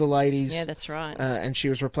of one of the ladies. Yeah, that's right. And she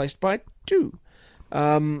was replaced by two.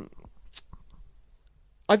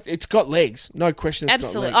 It's got legs, no question.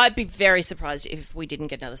 Absolutely, I'd be very surprised if we didn't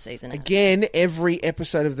get another season. Again, every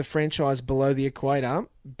episode of the franchise below the equator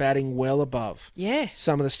batting well above. Yeah,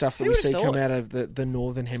 some of the stuff that we see come out of the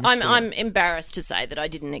northern hemisphere. I'm embarrassed to say that I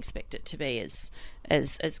didn't expect it to be as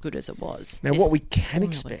good as it was. Now, what we can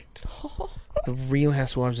expect, the Real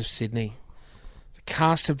Housewives of Sydney. The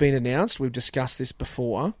cast have been announced. We've discussed this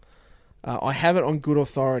before. I have it on good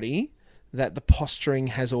authority that the posturing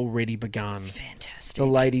has already begun. Fantastic. The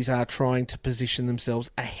ladies are trying to position themselves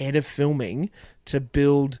ahead of filming to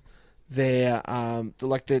build their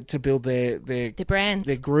to build their brands,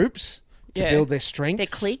 their groups, to build their strengths, their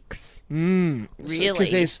cliques. Really,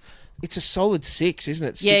 because it's a solid 6, isn't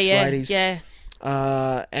it? 6 ladies. Yeah.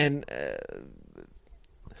 And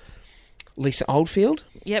Lisa Oldfield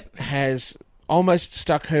has almost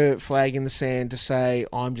stuck her flag in the sand to say,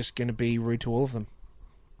 I'm just going to be rude to all of them.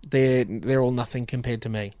 They're all nothing compared to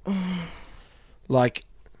me. Like,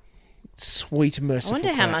 sweet, merciful. I wonder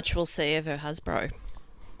crap. how much we'll see of her husband.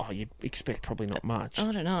 Oh, you'd expect probably not much.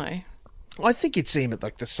 I don't know. I think you'd see him at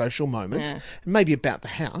like the social moments, and maybe about the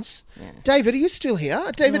house. Yeah. David, are you still here?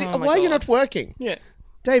 David, why are you not working? Yeah.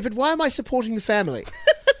 David, why am I supporting the family?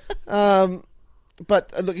 But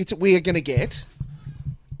look, we are going to get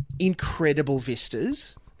incredible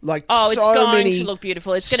vistas. Like, it's going to look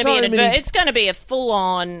beautiful. It's going to be it's going to be a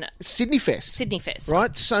full-on Sydney Fest.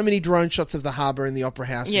 Right? So many drone shots of the harbour and the Opera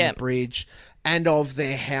House and the bridge and of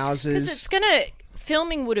their houses. Because it's going to...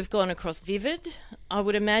 Filming would have gone across Vivid, I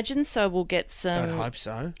would imagine, so we'll get some... I'd hope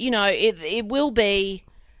so. You know, it will be...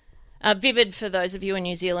 Vivid, for those of you in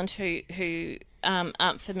New Zealand who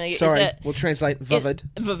aren't familiar... Sorry, we'll translate Vivid.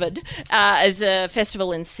 Vivid. As a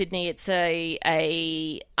festival in Sydney, it's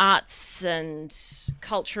a arts and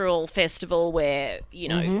cultural festival where, you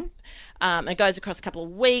know... it goes across a couple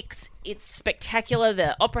of weeks. It's spectacular.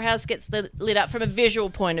 The Opera House gets lit up from a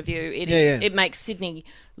visual point of view. It makes Sydney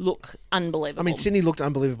look unbelievable. I mean, Sydney looked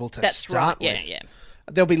unbelievable to start with. Yeah.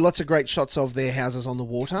 There'll be lots of great shots of their houses on the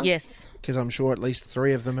water. Yes. Because I'm sure at least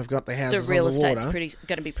 3 of them have got their houses on the water. The real estate's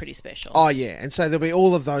going to be pretty special. Oh, yeah. And so there'll be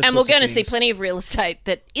all of those and we're going to see plenty of real estate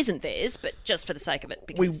that isn't theirs, but just for the sake of it.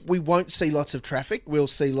 Because... We won't see lots of traffic. We'll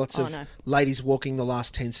see lots of ladies walking the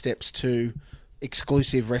last 10 steps to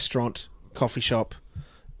exclusive restaurant, coffee shop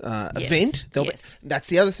event. That's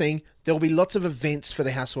the other thing. There'll be lots of events for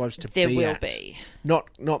the housewives to be at. There will be.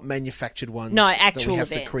 Not manufactured ones. No, actual that we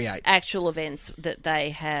have events. To create. Actual events that they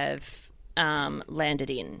have landed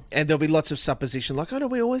in. And there'll be lots of supposition like, oh no,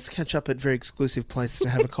 we always catch up at very exclusive places to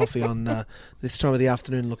have a coffee on this time of the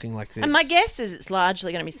afternoon looking like this. And my guess is it's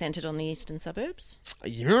largely going to be centred on the eastern suburbs.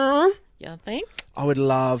 Yeah. You think? I would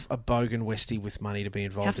love a Bogan Westie with money to be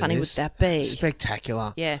involved in this. How funny would that be?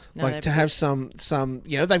 Spectacular. Yeah. No, like to have some,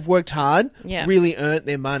 they've worked hard, really earned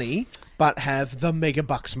their money, but have the mega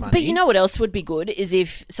bucks money. But you know what else would be good is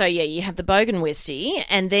if, you have the Bogan Westie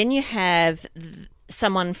and then you have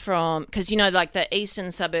someone from, because like the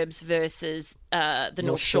eastern suburbs versus the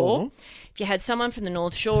North Shore. If you had someone from the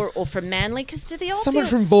North Shore or from Manly, because do the someone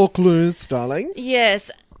from Vaucluse, darling.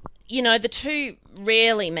 Yes. The two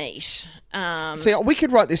rarely meet. See, we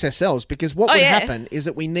could write this ourselves because what would happen is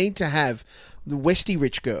that we need to have the Westie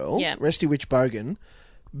Rich girl, Westie Rich Bogan,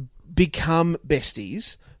 become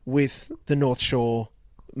besties with the North Shore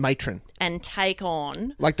matron. And take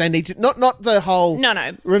on... Like they need to... Not the whole...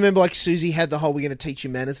 No. Remember like Susie had the whole we're going to teach you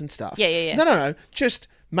manners and stuff? Yeah. No. Just...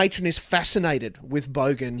 Matron is fascinated with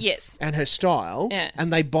Bogan and her style,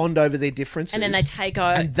 and they bond over their differences. And then they take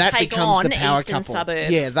over, and that becomes the power eastern couple. Suburbs.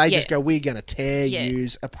 Yeah, they just go, we're going to tear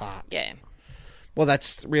yous apart. Yeah. Well,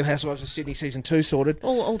 that's Real Housewives of Sydney Season 2 sorted.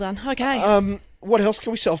 All done. Okay. What else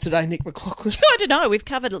can we solve today, Nick McLaughlin? I don't know. We've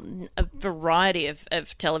covered a variety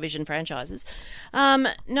of television franchises.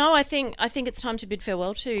 No, I think it's time to bid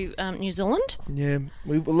farewell to New Zealand. Yeah.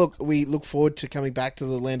 We look forward to coming back to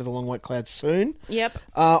the land of the long white clouds soon. Yep.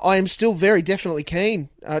 I am still very definitely keen.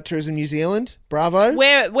 Tourism New Zealand. Bravo.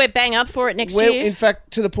 We're bang up for it next year. In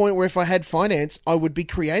fact, to the point where if I had finance, I would be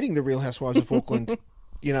creating the Real Housewives of Auckland.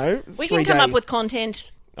 We can come up with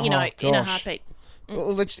content, in a heartbeat.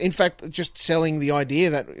 Well, let's, in fact, just selling the idea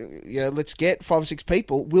that, let's get 5 or 6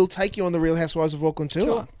 people. We'll take you on the Real Housewives of Auckland tour.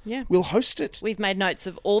 Sure. Yeah. We'll host it. We've made notes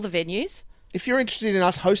of all the venues. If you're interested in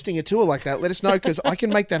us hosting a tour like that, let us know because I can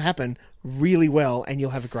make that happen really well and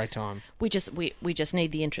you'll have a great time. We just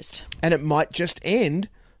need the interest. And it might just end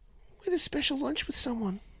with a special lunch with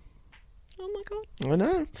someone. Oh, my God. I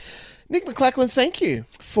know. Nick McLaughlin, thank you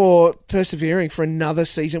for persevering for another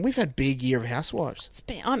season. We've had a big year of Housewives.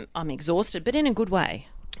 I'm exhausted, but in a good way.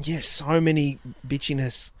 Yes, so many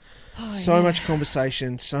bitchiness, much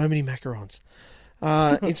conversation, so many macarons.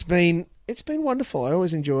 It's been wonderful.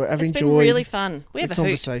 I've enjoyed. It's been really fun. We have a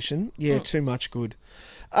conversation. Yeah, too much good.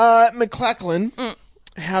 McLaughlin,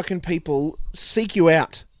 how can people seek you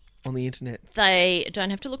out on the internet? They don't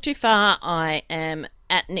have to look too far. I am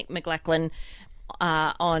at Nick McLaughlin.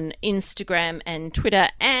 On Instagram and Twitter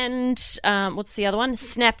and what's the other one?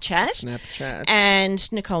 Snapchat.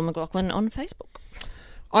 And Nicole McLaughlin on Facebook.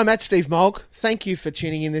 I'm at Steve Mulg. Thank you for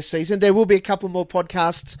tuning in this season. There will be a couple more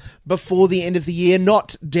podcasts before the end of the year,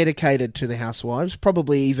 not dedicated to the Housewives,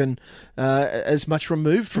 probably even as much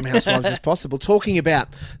removed from Housewives as possible, talking about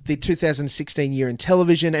the 2016 year in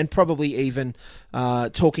television and probably even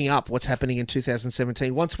talking up what's happening in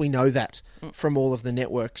 2017 once we know that from all of the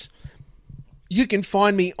networks. You can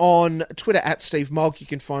find me on Twitter at Steve Mulg. You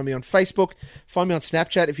can find me on Facebook. Find me on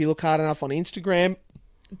Snapchat if you look hard enough on Instagram.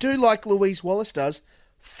 Do like Louise Wallace does.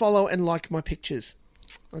 Follow and like my pictures.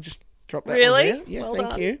 I'll just drop that one there. Yeah, well thank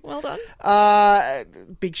done. you. Well done.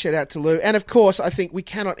 Big shout out to Lou. And of course, I think we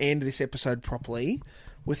cannot end this episode properly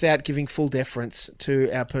without giving full deference to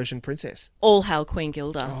our Persian princess. All hail Queen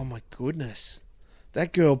Gilda. Oh my goodness.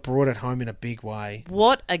 That girl brought it home in a big way.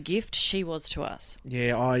 What a gift she was to us.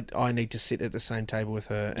 Yeah, I need to sit at the same table with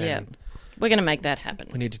her. And we're going to make that happen.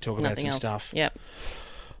 We need to talk about some stuff. Yep.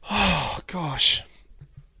 Oh, gosh.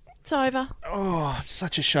 It's over. Oh,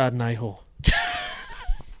 such a Chardonnay whore.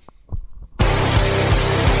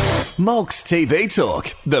 Mulk's TV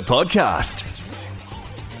Talk, the podcast.